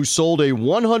 who sold a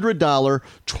 $100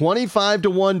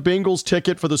 25-1 Bengals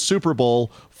ticket for the Super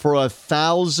Bowl for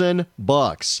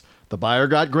 $1,000. The buyer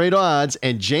got great odds,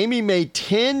 and Jamie made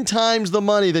 10 times the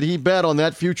money that he bet on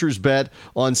that futures bet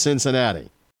on Cincinnati.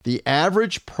 The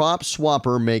average prop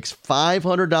swapper makes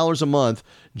 $500 a month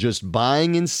just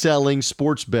buying and selling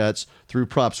sports bets through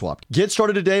PropSwap. Get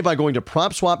started today by going to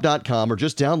PropSwap.com or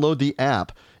just download the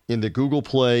app in the Google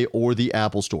Play or the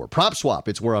Apple Store. PropSwap,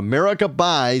 it's where America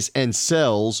buys and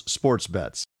sells sports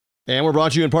bets. And we're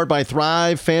brought to you in part by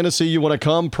Thrive Fantasy. You want to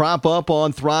come prop up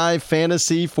on Thrive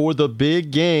Fantasy for the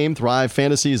big game. Thrive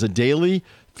Fantasy is a daily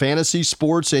fantasy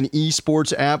sports and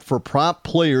esports app for prop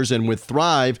players, and with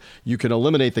Thrive, you can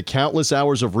eliminate the countless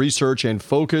hours of research and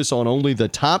focus on only the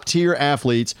top-tier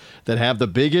athletes that have the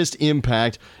biggest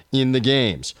impact in the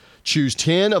games. Choose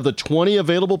 10 of the 20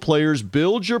 available players,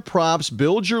 build your props,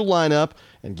 build your lineup,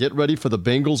 and get ready for the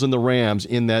Bengals and the Rams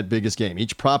in that biggest game.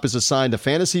 Each prop is assigned a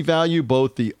fantasy value,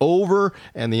 both the over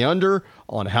and the under,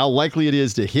 on how likely it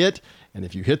is to hit. And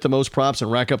if you hit the most props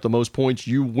and rack up the most points,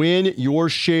 you win your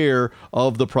share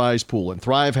of the prize pool. And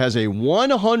Thrive has a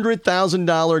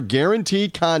 $100,000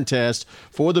 guaranteed contest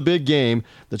for the big game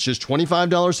that's just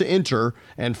 $25 to enter.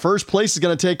 And first place is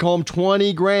going to take home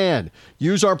 $20,000.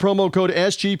 Use our promo code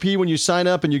SGP when you sign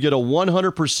up, and you get a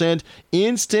 100%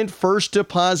 instant first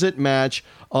deposit match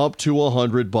up to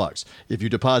 $100. If you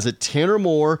deposit 10 or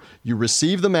more, you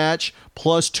receive the match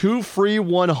plus 2 free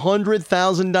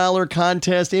 $100,000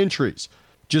 contest entries.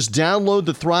 Just download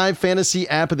the Thrive Fantasy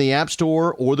app in the App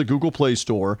Store or the Google Play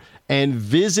Store and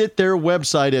visit their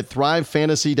website at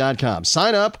thrivefantasy.com.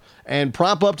 Sign up and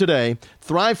prop up today.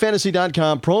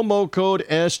 thrivefantasy.com, promo code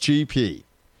SGP.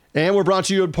 And we're brought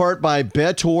to you in part by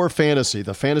Bettor Fantasy.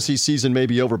 The fantasy season may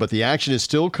be over, but the action is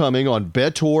still coming on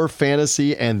Bettor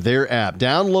Fantasy and their app.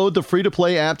 Download the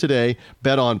free-to-play app today,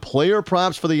 bet on player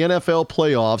props for the NFL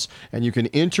playoffs, and you can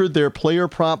enter their player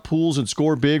prop pools and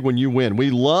score big when you win. We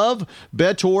love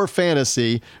Bettor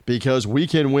Fantasy because we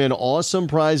can win awesome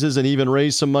prizes and even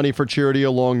raise some money for charity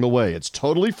along the way. It's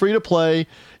totally free to play.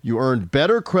 You earn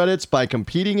better credits by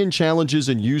competing in challenges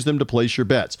and use them to place your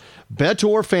bets.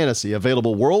 Bettor Fantasy,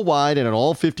 available worldwide and in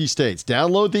all 50 states.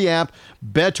 Download the app,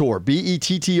 Bettor,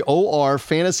 Bettor,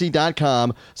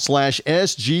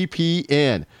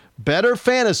 fantasy.com/SGPN. Better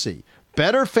Fantasy,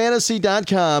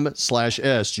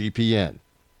 betterfantasy.com/SGPN.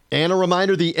 And a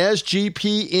reminder, the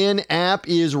SGPN app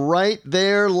is right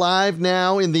there live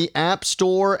now in the App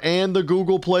Store and the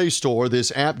Google Play Store.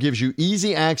 This app gives you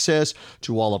easy access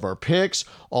to all of our picks,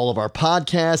 all of our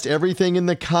podcasts, everything in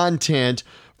the content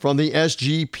from the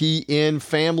SGPN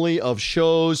family of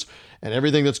shows and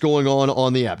everything that's going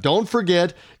on the app. Don't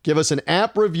forget, give us an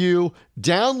app review.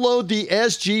 Download the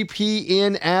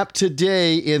SGPN app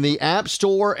today in the App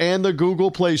Store and the Google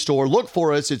Play Store. Look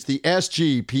for us. It's the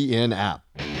SGPN app.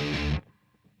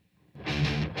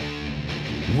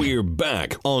 We're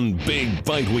back on Big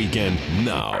Fight Weekend.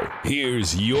 Now,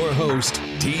 here's your host,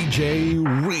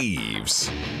 TJ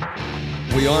Reeves.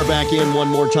 We are back in one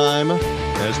more time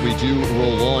as we do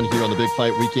roll on here on the Big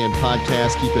Fight Weekend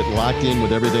podcast. Keep it locked in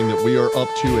with everything that we are up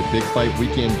to at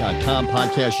bigfightweekend.com.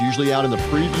 Podcast usually out in the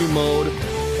preview mode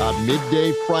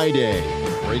midday Friday,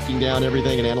 breaking down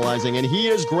everything and analyzing. And he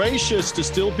is gracious to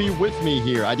still be with me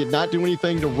here. I did not do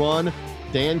anything to run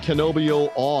Dan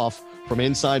Canobio off from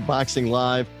Inside Boxing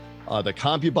Live. The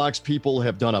CompuBox people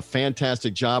have done a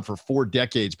fantastic job for 4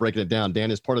 decades breaking it down.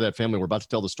 Dan is part of that family. We're about to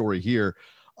tell the story here.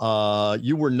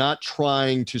 You were not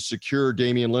trying to secure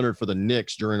Damian Leonard for the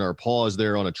Knicks during our pause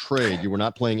there on a trade. You were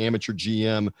not playing amateur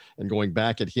GM and going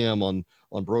back at him on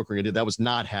brokering it. That was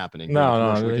not happening.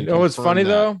 No. You know what's funny,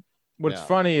 though? What's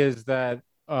funny is that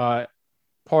part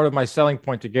of my selling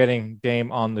point to getting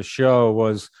Dame on the show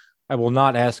was I will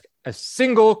not ask a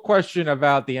single question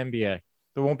about the NBA.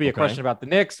 There won't be a question about the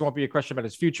Knicks. There won't be a question about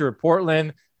his future at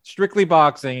Portland. Strictly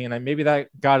boxing, and maybe that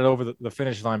got it over the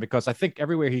finish line, because I think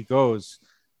everywhere he goes,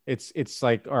 it's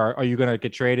like, are you going to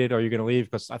get traded? Or are you going to leave?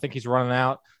 Because I think he's running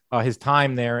out his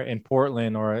time there in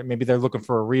Portland, or maybe they're looking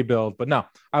for a rebuild. But no,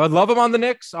 I would love him on the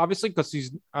Knicks, obviously, because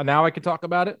he's now I can talk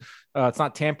about it. It's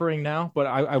not tampering now, but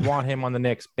I want him on the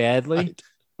Knicks badly. Right.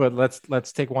 But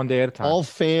let's take one day at a time. All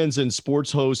fans and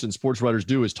sports hosts and sports writers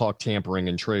do is talk tampering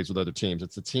and trades with other teams.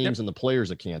 It's the teams and the players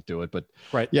that can't do it. But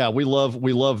yeah, we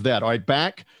love that. All right,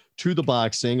 back to the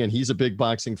boxing, and he's a big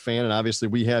boxing fan, and obviously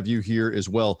we have you here as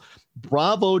well.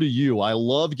 Bravo to you. I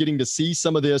love getting to see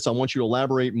some of this. I want you to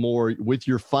elaborate more with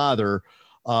your father,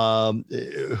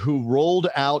 who rolled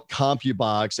out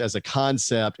CompuBox as a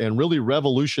concept and really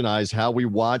revolutionized how we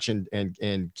watch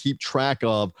and keep track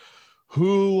of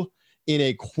who, in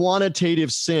a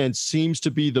quantitative sense, seems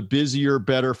to be the busier,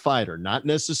 better fighter. Not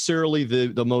necessarily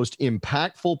the most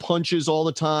impactful punches all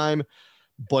the time,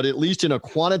 but at least in a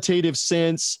quantitative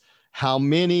sense, how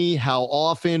many, how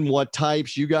often, what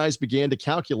types. You guys began to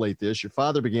calculate this. Your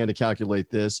father began to calculate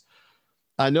this.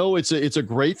 I know it's a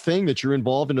great thing that you're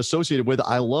involved and associated with.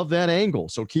 I love that angle.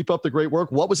 So keep up the great work.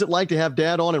 What was it like to have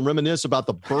Dad on and reminisce about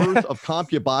the birth of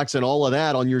CompuBox and all of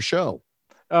that on your show?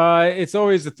 It's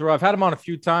always a thrill. I've had him on a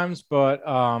few times, but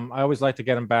I always like to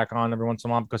get him back on every once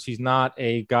in a while, because he's not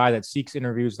a guy that seeks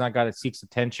interviews, not a guy that seeks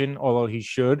attention, although he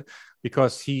should,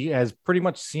 because he has pretty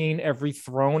much seen every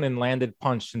thrown and landed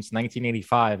punch since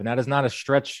 1985. And that is not a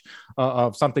stretch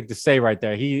of something to say right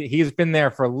there. He has been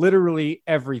there for literally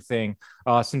everything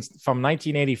from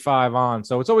 1985 on.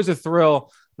 So it's always a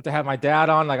thrill to have my dad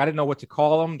on. Like, I didn't know what to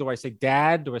call him. Do I say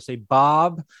Dad? Do I say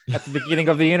Bob at the beginning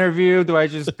of the interview? Do I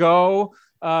just go?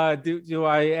 Do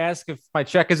I ask if my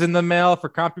check is in the mail for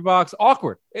CompuBox?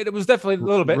 Awkward. It was definitely a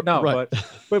little bit. No, right.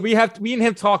 but we and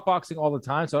him talk boxing all the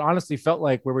time. So it honestly felt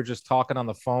like we were just talking on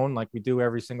the phone like we do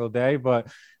every single day. But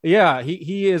yeah,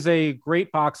 he is a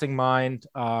great boxing mind.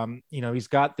 He has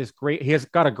got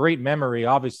a great memory.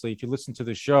 Obviously, if you listen to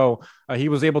the show, he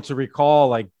was able to recall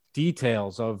like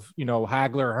details of,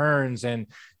 Hagler Hearns and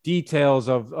details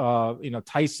of,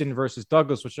 Tyson versus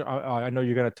Douglas, which I know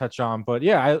you're going to touch on. But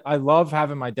yeah, I love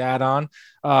having my dad on.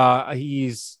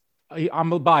 I'm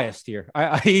biased here.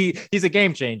 He's a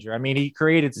game changer. I mean, he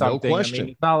created something. No question. I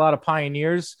mean, not a lot of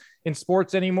pioneers in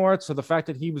sports anymore. So the fact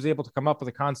that he was able to come up with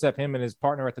a concept, him and his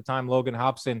partner at the time, Logan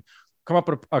Hobson, come up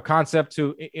with a concept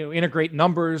to integrate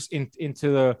numbers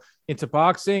into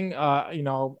boxing.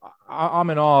 I'm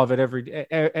in awe of it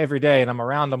every day, and I'm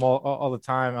around him all the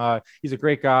time. He's a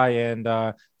great guy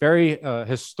and very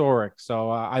historic. So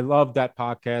I love that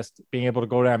podcast, being able to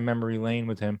go down memory lane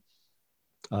with him.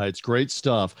 It's great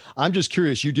stuff. I'm just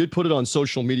curious. You did put it on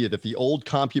social media that the old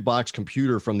CompuBox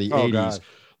computer from the 80s God.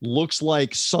 Looks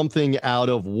like something out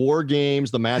of War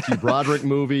Games, the Matthew Broderick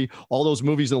movie, all those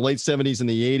movies in the late 70s and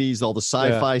the 80s, all the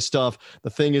sci-fi stuff. The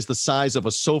thing is the size of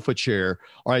a sofa chair.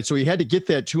 All right, so he had to get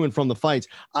that to and from the fights.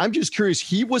 I'm just curious.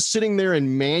 He was sitting there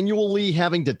and manually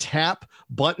having to tap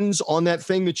buttons on that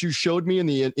thing that you showed me in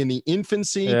the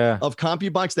infancy of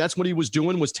CompuBox. That's what he was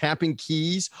doing, was tapping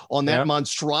keys on that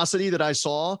monstrosity that I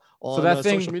saw on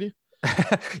social media.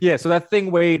 Yeah, so that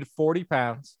thing weighed 40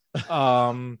 pounds.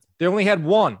 They only had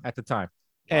one at the time.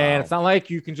 And it's not like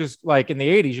you can just, like in the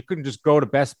 80s, you couldn't just go to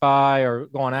Best Buy or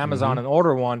go on Amazon and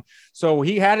order one. So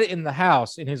he had it in the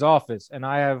house, in his office. And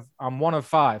I'm one of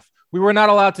 5. We were not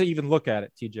allowed to even look at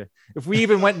it, TJ. If we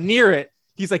even went near it,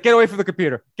 he's like, get away from the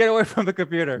computer. Get away from the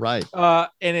computer. Right.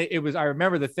 And it was, I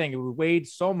remember the thing, it weighed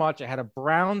so much. It had a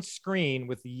brown screen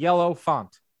with yellow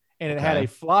font, and it had a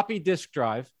floppy disk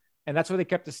drive. And that's where they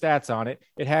kept the stats on it.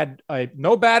 It had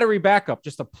no battery backup,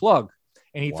 just a plug.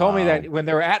 And he told me that when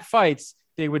they were at fights,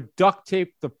 they would duct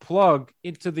tape the plug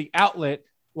into the outlet,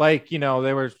 like, they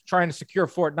were trying to secure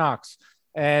Fort Knox.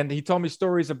 And he told me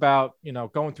stories about,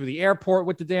 going through the airport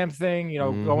with the damn thing,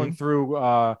 going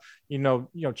through,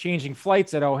 changing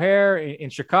flights at O'Hare in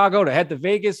Chicago to head to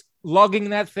Vegas, lugging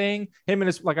that thing. Him and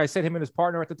his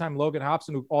partner at the time, Logan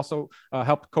Hobson, who also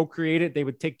helped co-create it. They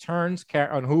would take turns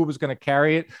on who was going to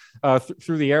carry it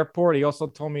through the airport. He also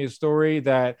told me a story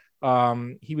that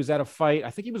he was at a fight. I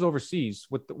think he was overseas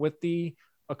with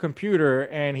a computer,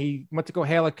 and he went to go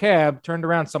hail a cab, turned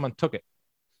around, someone took it.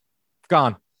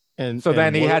 Gone. And so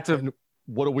then he had to.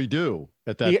 What do we do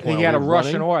at that point? He had a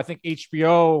rush order. I think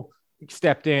HBO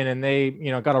stepped in, and they,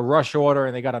 got a rush order,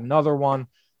 and they got another one.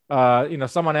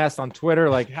 Someone asked on Twitter,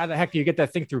 like, how the heck do you get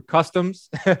that thing through customs?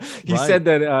 He said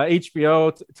that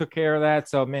HBO took care of that.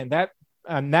 So, man, that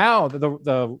now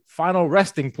the final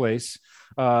resting place.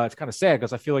 It's kind of sad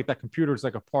because I feel like that computer is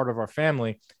like a part of our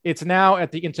family. It's now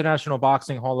at the International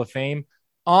Boxing Hall of Fame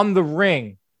on the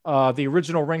ring. The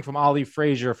original ring from Ali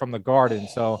Frazier from the Garden.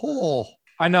 So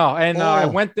I know. And I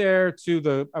went to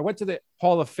the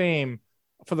Hall of Fame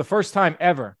for the first time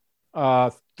ever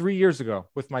 3 years ago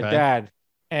with my dad.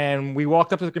 And we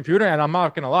walked up to the computer, and I'm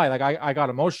not going to lie, like I got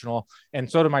emotional, and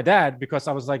so did my dad, because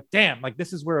I was like, damn, like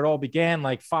this is where it all began.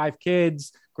 Like 5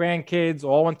 kids, grandkids,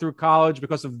 all went through college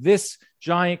because of this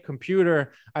giant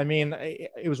computer. I mean,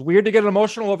 it was weird to get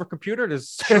emotional over computer.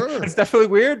 It's definitely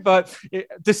weird, but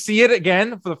to see it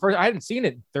again for the first, I hadn't seen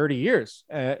it in 30 years.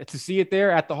 To see it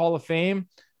there at the Hall of Fame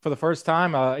for the first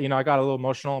time, I got a little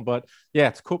emotional, but yeah,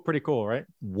 it's cool, pretty cool, right?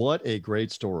 What a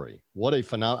great story. What a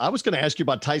phenomenal. I was going to ask you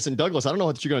about Tyson Douglas. I don't know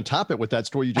if you're going to top it with that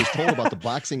story you just told about the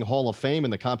Boxing Hall of Fame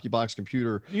and the CompuBox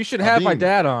computer. You should have my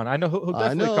dad on. I know he'll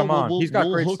definitely come on. He's got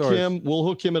great stories. We'll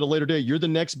hook him at a later date. You're the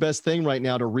next best thing right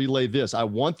now to relay this. I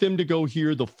want them to go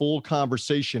hear the full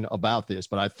conversation about this,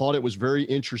 but I thought it was very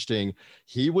interesting.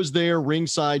 He was there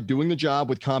ringside doing the job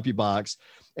with CompuBox,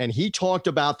 and he talked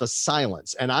about the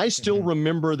silence. And I still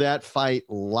remember that fight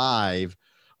live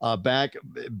back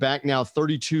now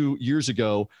 32 years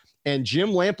ago. And Jim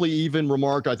Lampley even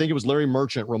remarked, I think it was Larry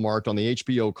Merchant remarked on the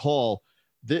HBO call,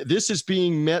 this is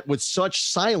being met with such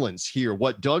silence here.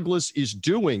 What Douglas is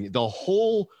doing, the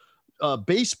whole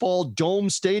baseball dome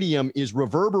stadium is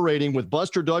reverberating with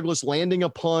Buster Douglas landing a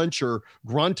punch or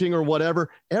grunting or whatever.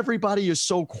 Everybody is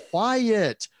so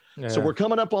quiet. Yeah. So we're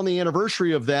coming up on the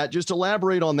anniversary of that. Just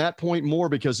elaborate on that point more,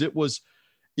 because it was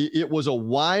a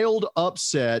wild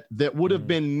upset that would have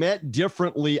been met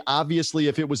differently, obviously,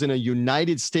 if it was in a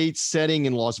United States setting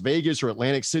in Las Vegas or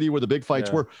Atlantic City where the big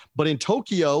fights were. But in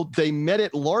Tokyo, they met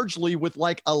it largely with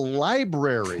like a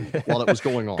library while it was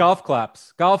going on. Golf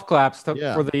claps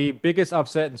for the biggest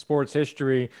upset in sports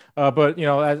history. But,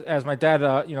 as my dad,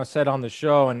 said on the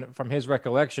show, and from his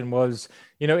recollection was,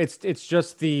 it's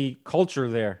just the culture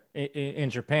there in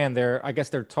Japan. I guess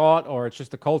they're taught, or it's just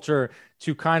the culture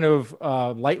to kind of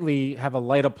lightly have a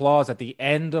light applause at the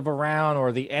end of a round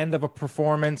or the end of a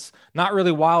performance, not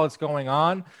really while it's going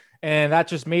on. And that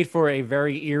just made for a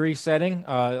very eerie setting,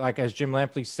 like as Jim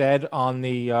Lampley said on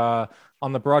the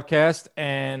broadcast.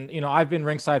 And, I've been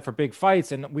ringside for big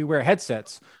fights, and we wear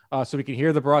headsets so we can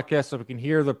hear the broadcast, so we can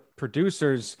hear the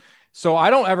producers. So I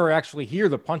don't ever actually hear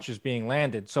the punches being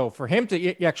landed. So for him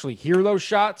to actually hear those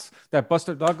shots that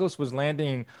Buster Douglas was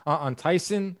landing on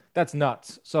Tyson, that's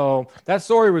nuts. So that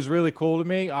story was really cool to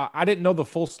me. I didn't know the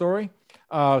full story.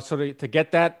 So to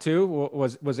get that too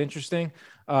was interesting.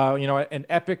 An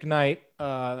epic night.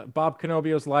 Bob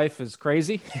Canobio's life is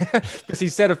crazy because he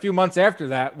said a few months after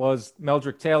that was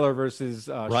Meldrick Taylor versus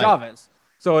Chavez.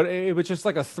 So it was just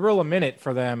like a thrill a minute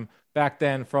for them back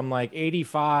then, from like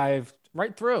 85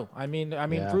 right through. I mean,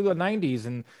 through the 90s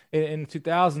and in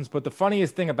 2000s. But the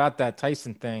funniest thing about that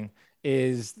Tyson thing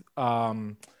is,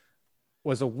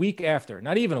 was a week after,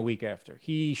 not even a week after,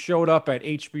 he showed up at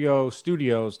HBO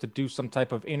Studios to do some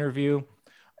type of interview.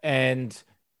 And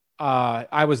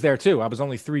I was there too. I was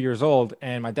only 3 years old,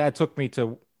 and my dad took me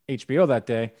to HBO that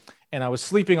day, and I was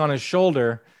sleeping on his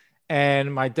shoulder.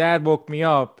 And my dad woke me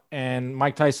up, and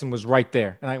Mike Tyson was right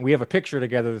there. And we have a picture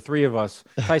together, the three of us.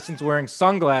 Tyson's wearing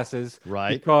sunglasses,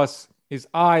 right, because his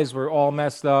eyes were all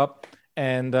messed up.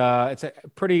 and it's a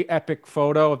pretty epic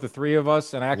photo of the three of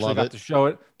us. And I actually got to show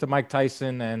it to Mike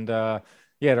Tyson, and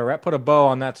yeah, to put a bow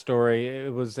on that story,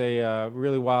 it was a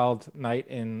really wild night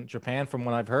in Japan, from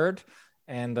what I've heard,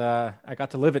 and I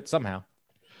got to live it somehow.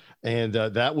 And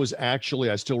that was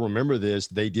actually, I still remember this,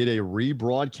 they did a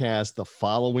rebroadcast the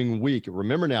following week.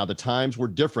 Remember now, the times were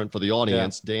different for the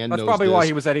audience. Yeah. Dan That's knows probably this. why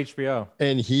he was at HBO.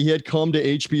 And he had come to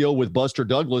HBO with Buster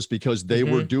Douglas because they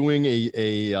were doing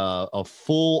a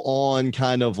full-on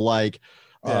kind of like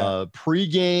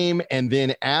pregame and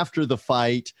then after the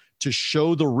fight to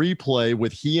show the replay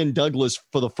with he and Douglas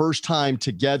for the first time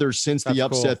together since the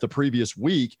upset the previous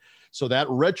week. So that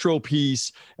retro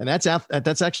piece, and that's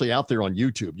actually out there on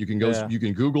YouTube. You can go, you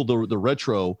can Google the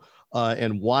retro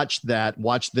and watch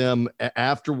them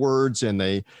afterwards.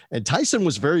 And Tyson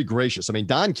was very gracious. I mean,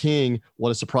 Don King, what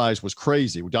a surprise, was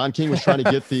crazy. Don King was trying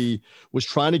to get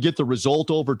the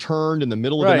result overturned in the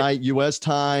middle of the night, U.S.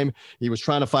 time. He was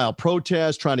trying to file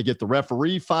protest, trying to get the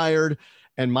referee fired.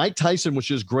 And Mike Tyson was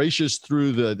just gracious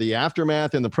through the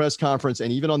aftermath and the press conference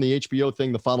and even on the HBO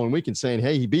thing the following week and saying,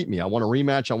 hey, he beat me. I want a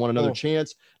rematch. I want another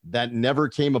chance. That never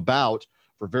came about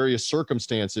for various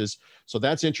circumstances. So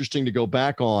that's interesting to go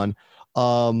back on.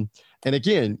 And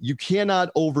again, you cannot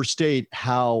overstate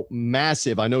how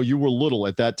massive, I know you were little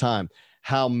at that time,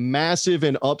 how massive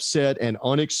and upset and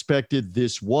unexpected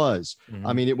this was.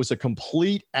 I mean, it was a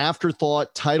complete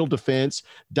afterthought title defense.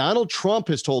 Donald Trump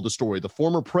has told the story, the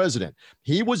former president.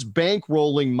 He was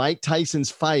bankrolling Mike Tyson's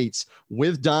fights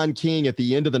with Don King at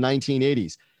the end of the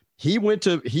 1980s. He went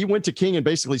to King and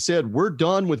basically said, we're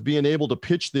done with being able to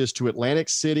pitch this to Atlantic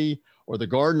City or the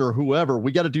Garden or whoever.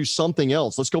 We got to do something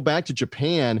else. Let's go back to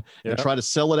Japan and try to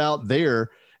sell it out there.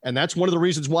 And that's one of the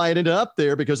reasons why it ended up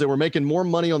there, because they were making more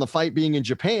money on the fight being in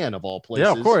Japan, of all places.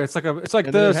 Yeah, of course. It's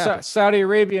like the Saudi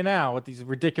Arabia now with these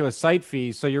ridiculous site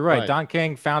fees. So you're right. Don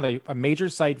King found a major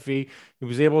site fee. He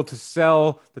was able to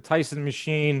sell the Tyson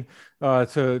machine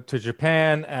to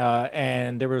Japan.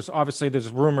 And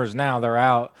there's rumors now, they're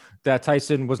out, that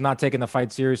Tyson was not taking the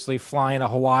fight seriously, flying to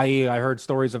Hawaii. I heard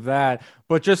stories of that.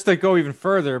 But just to go even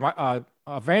further,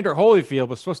 Evander Holyfield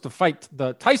was supposed to fight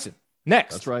the Tyson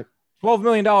next. That's right. $12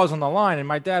 million on the line, and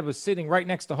my dad was sitting right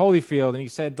next to Holyfield, and he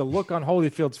said the look on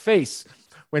Holyfield's face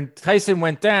when Tyson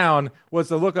went down was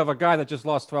the look of a guy that just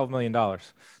lost $12 million.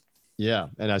 Yeah,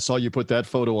 and I saw you put that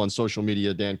photo on social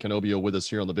media, Dan Canobio, with us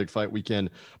here on the Big Fight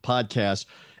Weekend podcast.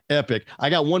 Epic. I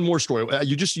got one more story.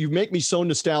 You make me so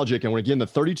nostalgic. And again, the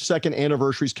 32nd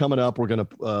anniversary is coming up. We're going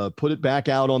to put it back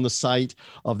out on the site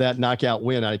of that knockout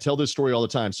win. I tell this story all the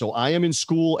time. So I am in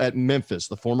school at Memphis,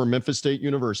 the former Memphis State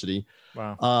University.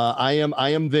 Wow. I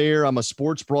am there. I'm a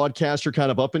sports broadcaster,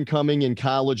 kind of up and coming in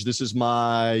college. This is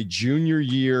my junior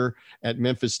year at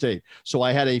Memphis State. So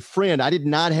I had a friend. I did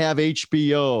not have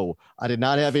HBO.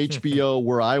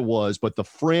 Where I was, but the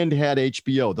friend had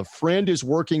HBO. The friend is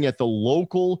working at the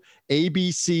local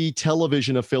ABC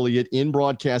television affiliate in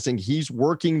broadcasting. He's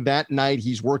working that night.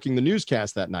 He's working the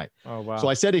newscast that night. Oh, wow. So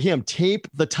I said to him, tape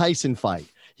the Tyson fight.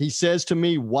 He says to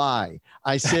me, why?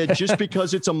 I said, just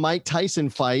because it's a Mike Tyson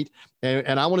fight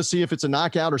and I want to see if it's a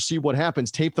knockout or see what happens,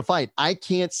 tape the fight. I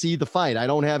can't see the fight. I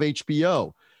don't have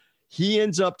HBO. He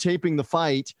ends up taping the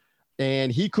fight,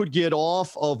 and he could get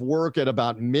off of work at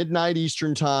about midnight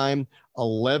Eastern time,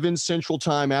 11 Central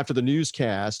time after the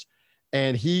newscast.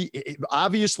 And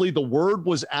obviously the word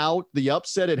was out. The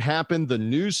upset had happened. The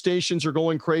news stations are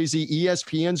going crazy.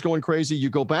 ESPN's going crazy. You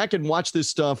go back and watch this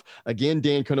stuff again,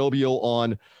 Dan Canobio,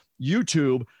 on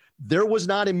YouTube. There was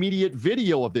not immediate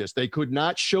video of this. They could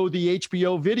not show the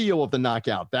HBO video of the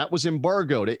knockout. That was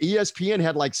embargoed. ESPN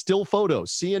had like still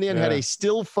photos. CNN had a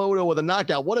still photo of the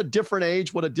knockout. What a different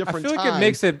age. What a different time. I feel like it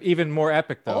makes it even more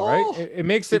epic though, right? It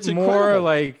makes it more incredible.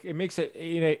 Like it makes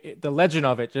it, the legend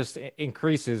of it just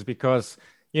increases because,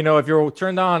 if you're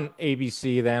turned on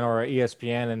ABC then or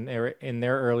ESPN and in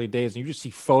their early days and you just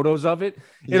see photos of it,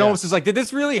 it almost is like, did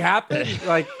this really happen?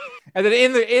 Like, and then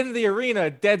in the arena,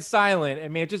 dead silent. I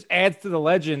mean, it just adds to the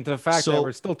legend, to the fact that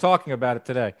we're still talking about it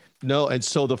today. No, and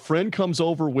so the friend comes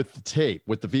over with the tape,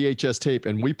 with the VHS tape,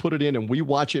 and we put it in and we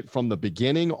watch it from the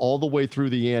beginning all the way through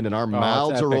the end, and our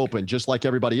mouths are open just like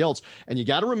everybody else. And you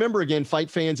got to remember, again, fight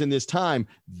fans in this time,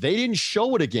 they didn't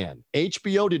show it again.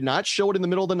 HBO did not show it in the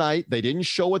middle of the night. They didn't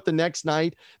show it the next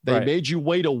night. They made you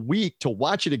wait a week to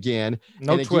watch it again.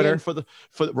 No and Twitter.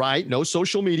 Again, no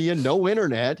social media, no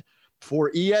internet.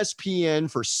 For ESPN,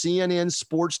 for CNN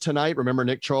Sports Tonight, remember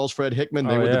Nick Charles, Fred Hickman,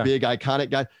 they were the big iconic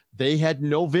guy. They had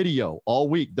no video all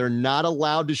week. They're not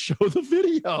allowed to show the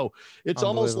video. It's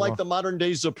almost like the modern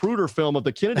day Zapruder film of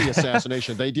the Kennedy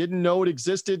assassination. They didn't know it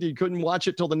existed. You couldn't watch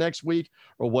it till the next week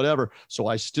or whatever. So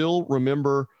I still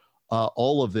remember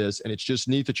all of this. And it's just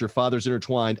neat that your father's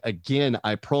intertwined. Again,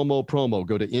 I promo.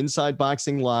 Go to Inside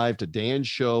Boxing Live, to Dan's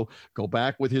show. Go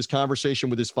back with his conversation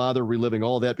with his father, reliving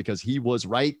all that, because he was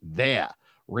right there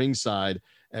ringside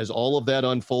as all of that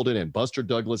unfolded. And Buster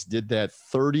Douglas did that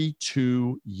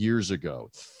 32 years ago,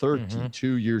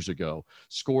 years ago,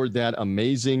 scored that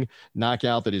amazing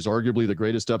knockout that is arguably the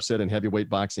greatest upset in heavyweight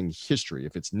boxing history.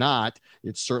 If it's not,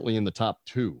 it's certainly in the top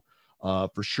two.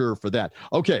 For sure for that.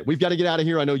 Okay, we've got to get out of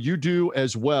here. I know you do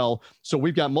as well. So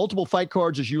we've got multiple fight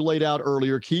cards, as you laid out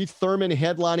earlier. Keith Thurman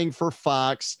headlining for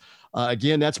Fox.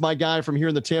 Again, that's my guy from here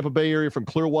in the Tampa Bay area, from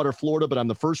Clearwater, Florida. But I'm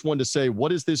the first one to say,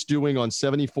 what is this doing on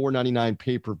 $74.99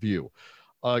 pay-per-view?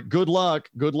 Good luck.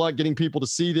 Good luck getting people to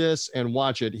see this and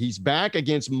watch it. He's back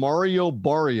against Mario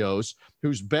Barrios,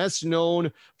 who's best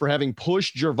known for having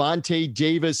pushed Gervonta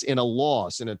Davis in a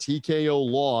TKO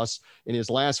loss in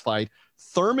his last fight.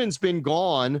 Thurman's been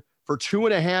gone for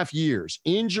 2.5 years.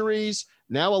 Injuries,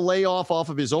 now a layoff off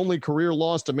of his only career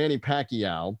loss to Manny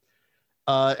Pacquiao.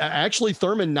 Actually,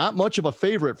 Thurman, not much of a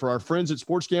favorite for our friends at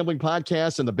Sports Gambling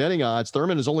Podcast and the betting odds.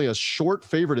 Thurman is only a short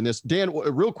favorite in this. Dan,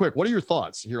 real quick, what are your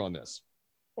thoughts here on this?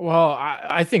 Well,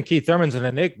 I think Keith Thurman's an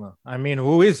enigma. I mean,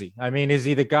 who is he? I mean, is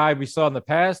he the guy we saw in the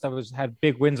past that had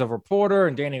big wins over Porter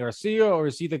and Danny Garcia, or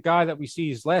is he the guy that we see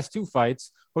his last two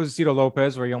fights, Josecito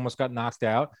Lopez, where he almost got knocked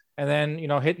out, and then,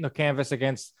 hitting the canvas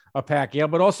against a Pacquiao,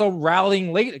 but also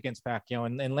rallying late against Pacquiao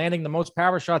and landing the most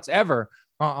power shots ever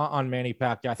on Manny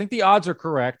Pacquiao? I think the odds are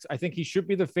correct. I think he should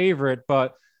be the favorite,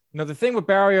 but the thing with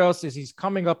Barrios is he's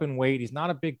coming up in weight. He's not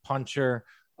a big puncher.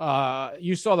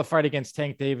 You saw the fight against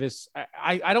Tank Davis.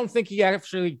 I don't think he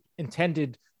actually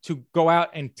intended to go out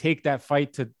and take that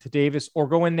fight to Davis or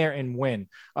go in there and win.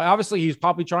 Obviously, he's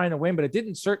probably trying to win, but it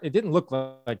didn't look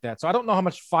like that. So I don't know how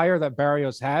much fire that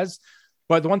Barrios has.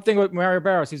 But the one thing with Mario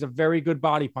Barrios, he's a very good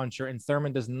body puncher, and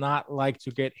Thurman does not like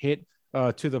to get hit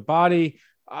to the body.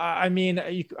 I mean,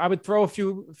 I would throw a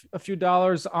few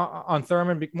dollars on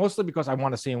Thurman, mostly because I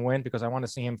want to see him win, because I want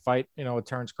to see him fight, with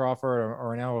Terrence Crawford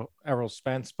or an Errol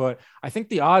Spence. But I think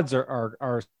the odds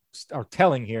are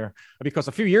telling here, because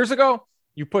a few years ago,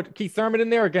 you put Keith Thurman in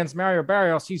there against Mario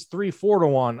Barrios, he's 3-4 to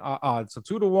 1 odds. So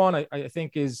 2 to 1, I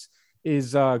think is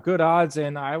good odds,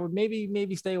 and I would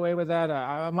maybe stay away with that.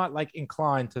 I'm not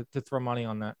inclined to throw money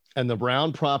on that. And the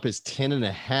round prop is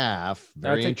 10.5.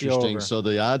 Very interesting. So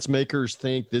the odds makers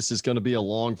think this is going to be a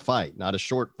long fight, not a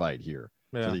short fight here.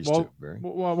 Yeah. For these two.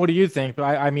 Well, what do you think?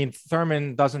 I mean,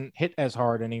 Thurman doesn't hit as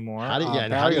hard anymore. How do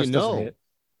you know?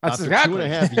 After exactly.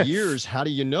 2.5 years, how do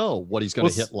you know what he's going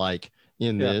to hit like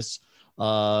in this?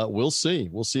 We'll see.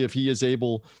 We'll see if he is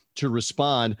able to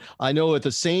respond. I know at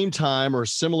the same time or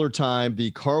similar time,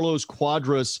 the Carlos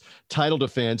Cuadras title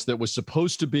defense that was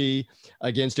supposed to be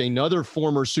against another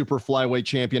former super flyweight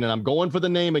champion, and I'm going for the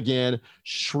name again,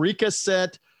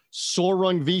 Shrikaset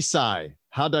Sorungvisai.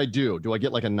 How'd I do? Do I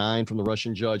get a 9 from the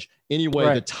Russian judge? Anyway,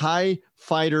 right. The Thai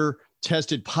fighter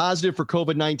tested positive for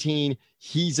COVID-19.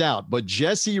 He's out. But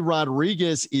Jesse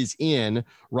Rodriguez is in.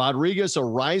 Rodriguez, a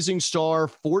rising star,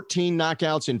 14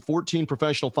 knockouts in 14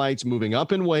 professional fights, moving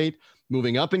up in weight,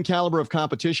 moving up in caliber of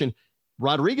competition.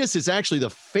 Rodriguez is actually the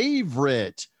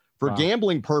favorite for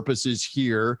gambling purposes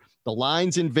here. The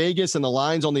lines in Vegas and the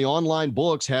lines on the online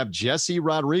books have Jesse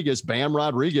Rodriguez, Bam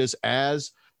Rodriguez,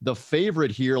 as the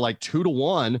favorite here, 2 to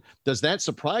 1. Does that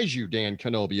surprise you, Dan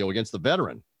Canobio, against the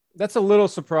veteran? That's a little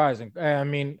surprising. I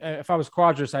mean, if I was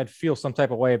Cuadras, I'd feel some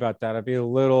type of way about that. I'd be feel a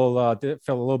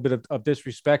little bit of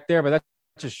disrespect there, but that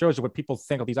just shows you what people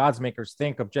think of, these odds makers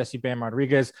think of Jesse Bam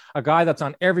Rodriguez, a guy that's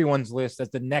on everyone's list as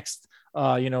the next,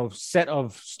 set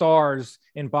of stars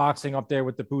in boxing, up there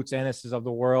with the Boots Ennis's of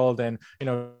the world. And,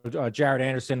 Jared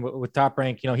Anderson with Top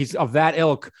Rank, he's of that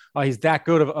ilk. He's that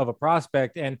good of a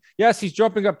prospect. And yes, he's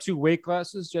jumping up 2 weight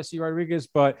classes, Jesse Rodriguez,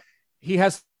 but he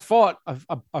has fought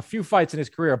a few fights in his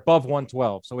career above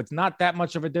 112. So it's not that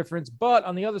much of a difference. But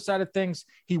on the other side of things,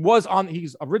 he's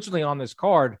originally on this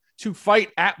card to fight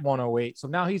at 108. So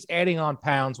now he's adding on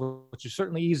pounds, which is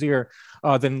certainly easier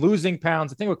than losing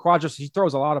pounds. The thing with Cuadras, he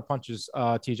throws a lot of punches,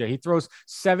 TJ. He throws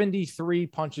 73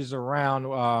 punches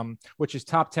around, which is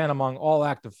top 10 among all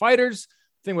active fighters.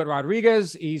 Thing with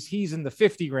Rodriguez, he's in the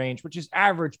 50 range, which is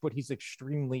average, but he's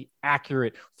extremely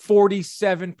accurate.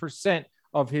 47%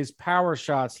 of his power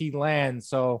shots he lands.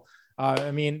 So,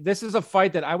 this is a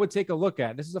fight that I would take a look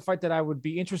at. This is a fight that I would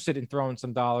be interested in throwing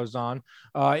some dollars on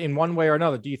in one way or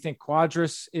another. Do you think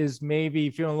Cuadras is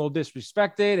maybe feeling a little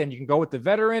disrespected and you can go with the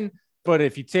veteran? But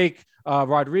if you take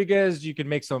Rodriguez, you can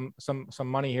make some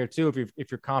money here too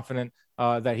if you're confident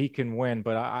that he can win.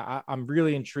 But I'm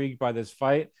really intrigued by this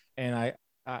fight, and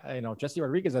I Jesse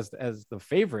Rodriguez as the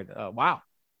favorite. Wow.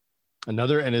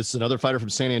 It's another fighter from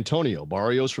San Antonio.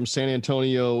 Barrios from San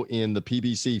Antonio in the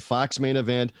PBC Fox main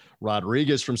event.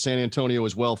 Rodriguez from San Antonio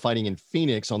as well, fighting in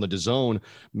Phoenix on the DAZN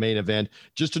main event.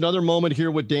 Just another moment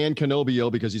here with Dan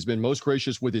Canobio, because he's been most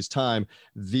gracious with his time.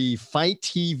 The Fight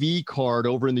TV card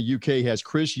over in the UK has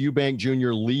Chris Eubank Jr.,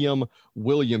 Liam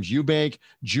Williams. Eubank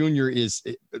Jr. is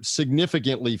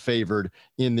significantly favored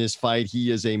in this fight. He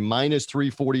is a minus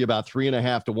 340, about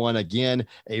 3.5 to 1. Again,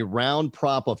 a round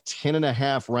prop of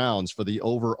 10.5 rounds for the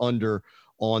over-under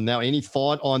on now. Any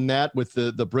thought on that with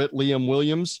the Brit Liam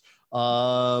Williams?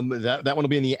 That one will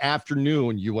be in the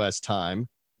afternoon U.S. time.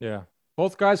 Yeah,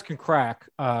 both guys can crack.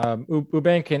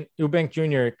 Eubank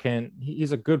Jr.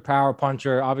 He's a good power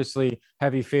puncher, obviously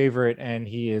heavy favorite, and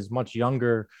he is much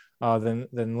younger than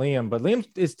Liam. But Liam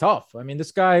is tough. I mean,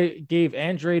 this guy gave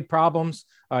Andrade problems.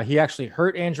 He actually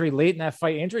hurt Andrade late in that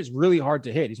fight. Andrade is really hard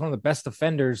to hit. He's one of the best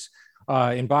defenders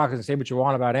in boxing. Say what you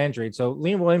want about Andrade. So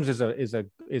Liam Williams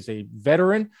is a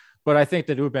veteran. But I think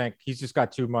that Eubank, he's just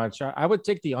got too much. I would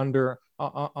take the under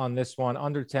on this one,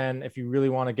 under 10, if you really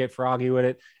want to get froggy with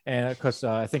it. And because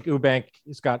I think Eubank,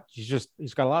 he's got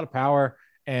a lot of power.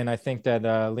 And I think that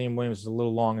Liam Williams is a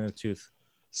little long in the tooth.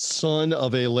 Son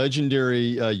of a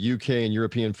legendary UK and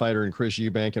European fighter in Chris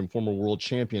Eubank and former world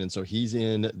champion. And so he's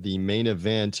in the main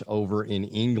event over in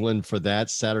England for that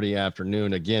Saturday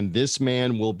afternoon. Again, this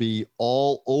man will be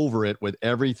all over it with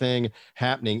everything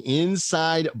happening.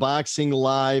 Inside Boxing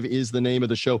Live is the name of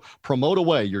the show. Promote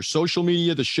away your social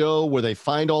media, the show, where they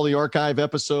find all the archive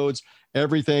episodes,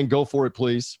 everything. Go for it,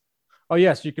 please. Oh,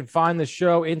 yes. You can find the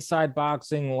show Inside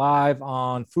Boxing Live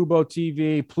on Fubo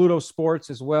TV, Pluto Sports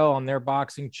as well on their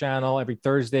boxing channel every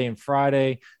Thursday and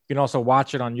Friday. You can also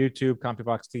watch it on YouTube,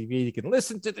 CompuBox TV. You can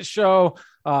listen to the show,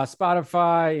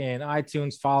 Spotify and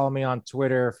iTunes. Follow me on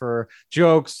Twitter for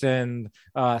jokes and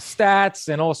stats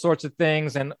and all sorts of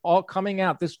things. And all coming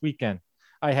out this weekend,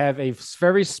 I have a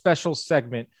very special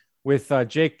segment with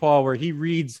Jake Paul where he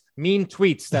reads mean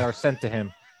tweets that are sent to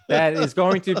him. That is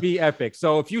going to be epic.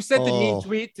 So if you sent a mean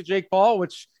tweet to Jake Paul,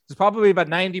 which is probably about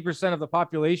 90% of the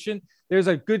population, there's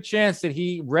a good chance that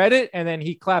he read it and then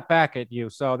he clapped back at you.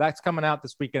 So that's coming out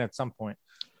this weekend at some point.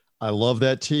 I love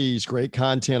that tease. Great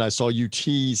content. I saw you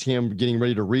tease him getting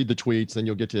ready to read the tweets. Then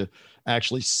you'll get to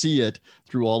actually see it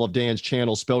through all of Dan's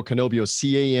channels. Spell Canobio,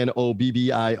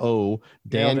 Canobbio,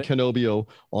 Dan Canobio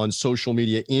on social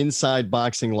media, Inside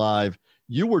Boxing Live.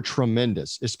 You were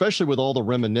tremendous, especially with all the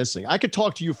reminiscing. I could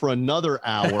talk to you for another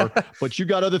hour, but you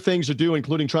got other things to do,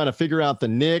 including trying to figure out the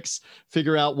Knicks,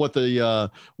 figure out what the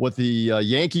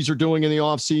Yankees are doing in the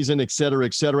offseason, et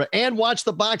cetera, and watch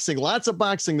the boxing. Lots of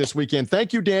boxing this weekend.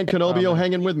 Thank you, Dan Canobio,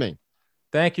 hanging with me.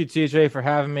 Thank you, TJ, for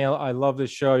having me. I love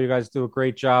this show. You guys do a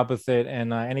great job with it,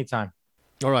 and anytime.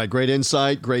 All right, great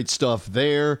insight, great stuff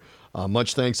there.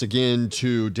 Much thanks again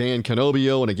to Dan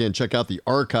Canobio. And again, check out the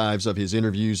archives of his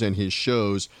interviews and his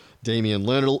shows. Damian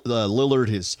Lillard,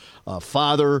 his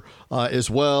father as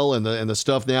well, and the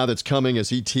stuff now that's coming as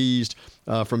he teased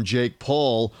from Jake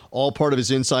Paul, all part of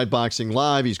his Inside Boxing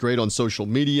Live. He's great on social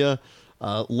media.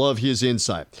 Love his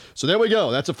insight. So there we go.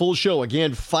 That's a full show.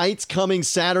 Again, fights coming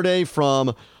Saturday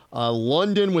from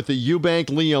London with the Eubank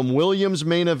Liam Williams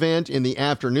main event in the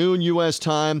afternoon U.S.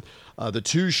 time. The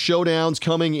two showdowns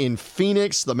coming in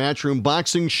Phoenix, the Matchroom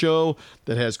Boxing Show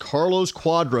that has Carlos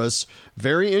Cuadras,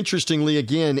 very interestingly,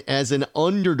 again, as an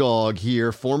underdog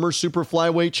here, former super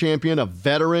flyweight champion, a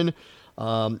veteran,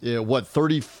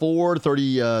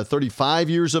 35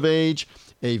 years of age,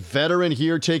 a veteran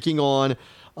here taking on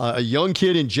a young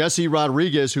kid in Jesse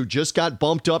Rodriguez who just got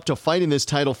bumped up to fight in this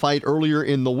title fight earlier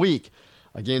in the week.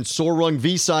 Again, Sorung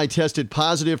Visai tested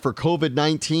positive for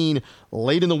COVID-19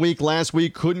 late in the week last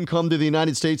week. Couldn't come to the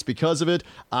United States because of it.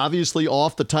 Obviously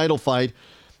off the title fight.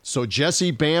 So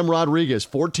Jesse Bam Rodriguez,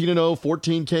 14-0,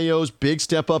 14 KOs, big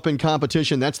step up in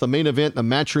competition. That's the main event, the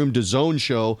Matchroom DAZN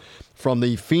show from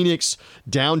the Phoenix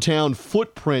Downtown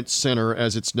Footprint Center,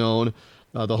 as it's known,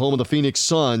 the home of the Phoenix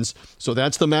Suns. So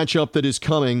that's the matchup that is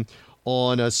coming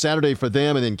on Saturday for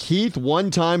them. And then Keith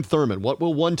One Time Thurman. What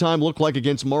will One Time look like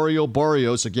against Mario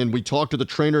Barrios? Again, we talked to the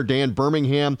trainer, Dan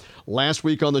Birmingham, last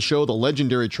week on the show, the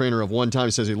legendary trainer of One Time.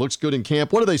 He says he looks good in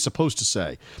camp. What are they supposed to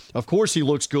say? Of course he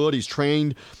looks good. He's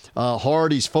trained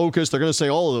hard. He's focused. They're going to say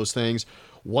all of those things.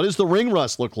 What does the ring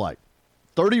rust look like?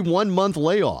 31-month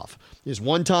layoff. Is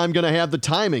One Time going to have the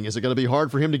timing? Is it going to be hard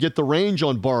for him to get the range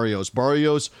on Barrios?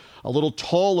 Barrios a little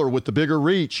taller with the bigger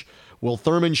reach. Will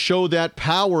Thurman show that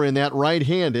power in that right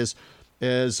hand? As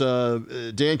Dan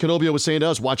Canobio was saying to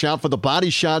us, watch out for the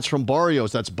body shots from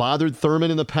Barrios. That's bothered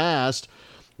Thurman in the past.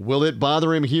 Will it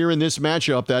bother him here in this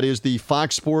matchup? That is the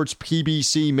Fox Sports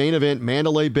PBC main event,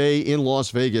 Mandalay Bay in Las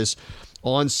Vegas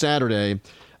on Saturday.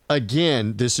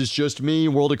 Again, this is just me,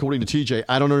 World According to TJ.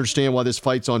 I don't understand why this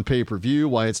fight's on pay-per-view,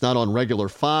 why it's not on regular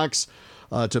Fox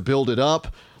to build it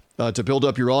up, to build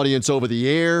up your audience over the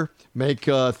air, make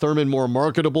Thurman more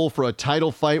marketable for a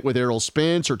title fight with Errol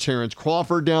Spence or Terrence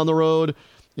Crawford down the road.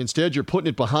 Instead, you're putting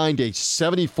it behind a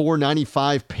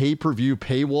 $74.95 pay-per-view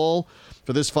paywall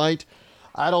for this fight.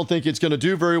 I don't think it's going to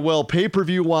do very well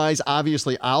pay-per-view wise.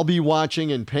 Obviously, I'll be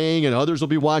watching and paying, and others will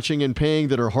be watching and paying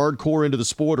that are hardcore into the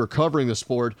sport or covering the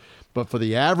sport. But for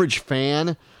the average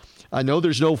fan, I know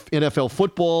there's no NFL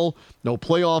football, no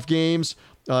playoff games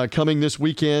coming this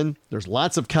weekend. There's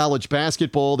lots of college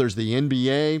basketball. There's the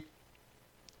NBA.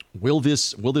 Will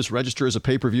this register as a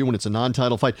pay-per-view when it's a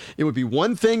non-title fight? It would be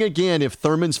one thing, again, if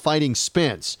Thurman's fighting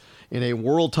Spence in a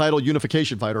world title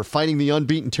unification fight or fighting the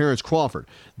unbeaten Terrence Crawford.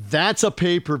 That's a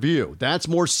pay-per-view. That's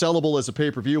more sellable as a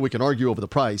pay-per-view. We can argue over the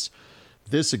price.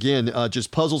 This, again,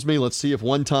 just puzzles me. Let's see if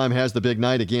One Time has the big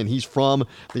night. Again, he's from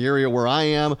the area where I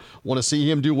am. Want to see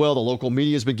him do well. The local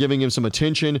media has been giving him some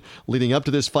attention leading up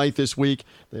to this fight this week.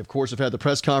 They, of course, have had the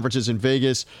press conferences in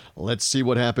Vegas. Let's see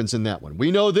what happens in that one.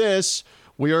 We know this.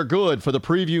 We are good for the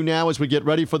preview now as we get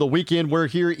ready for the weekend. We're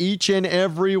here each and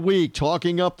every week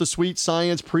talking up the sweet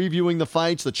science, previewing the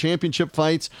fights, the championship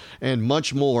fights, and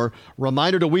much more.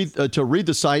 Reminder to read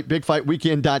the site,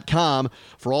 bigfightweekend.com,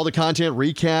 for all the content,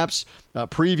 recaps,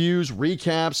 previews,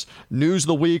 recaps, news of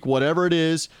the week, whatever it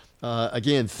is.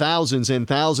 Again, thousands and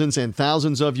thousands and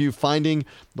thousands of you finding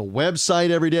the website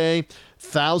every day.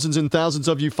 Thousands and thousands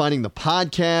of you finding the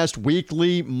podcast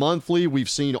weekly, monthly. We've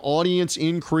seen audience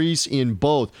increase in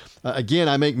both. Again,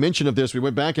 I make mention of this. We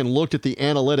went back and looked at the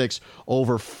analytics.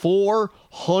 Over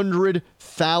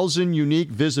 400,000 unique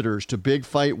visitors to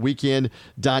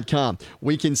bigfightweekend.com.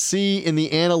 We can see in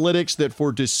the analytics that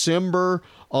for December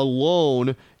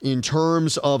alone, in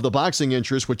terms of the boxing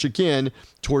interest, which again,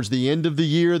 towards the end of the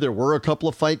year, there were a couple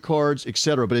of fight cards,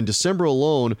 etc. But in December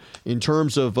alone, in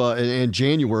terms of, and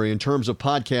January, in terms of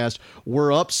podcast,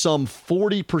 we're up some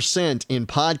 40% in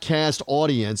podcast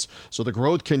audience. So the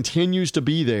growth continues to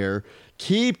be there.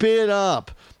 Keep it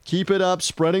up. Keep it up,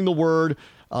 spreading the word.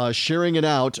 Sharing it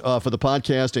out for the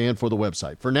podcast and for the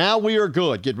website. For now, we are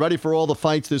good. Get ready for all the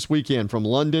fights this weekend, from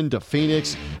London to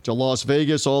Phoenix to Las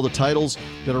Vegas, all the titles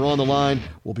that are on the line.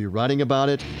 We'll be writing about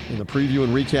it in the preview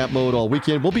and recap mode all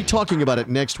weekend. We'll be talking about it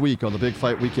next week on the Big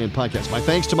Fight Weekend podcast. My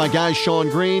thanks to my guys, Sean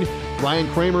Green, Ryan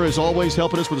Kramer, as always,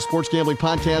 helping us with the Sports Gambling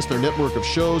Podcast, their network of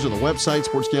shows, and the website,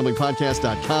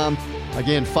 sportsgamblingpodcast.com.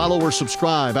 Again, follow or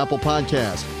subscribe, Apple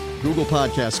Podcasts, Google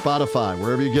Podcasts, Spotify,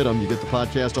 wherever you get them, you get the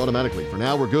podcast automatically. For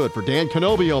now, we're good. For Dan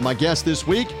Canobio, my guest this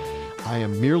week, I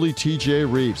am merely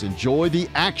TJ Reeves. Enjoy the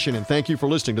action, and thank you for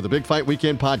listening to the Big Fight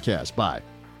Weekend podcast. Bye.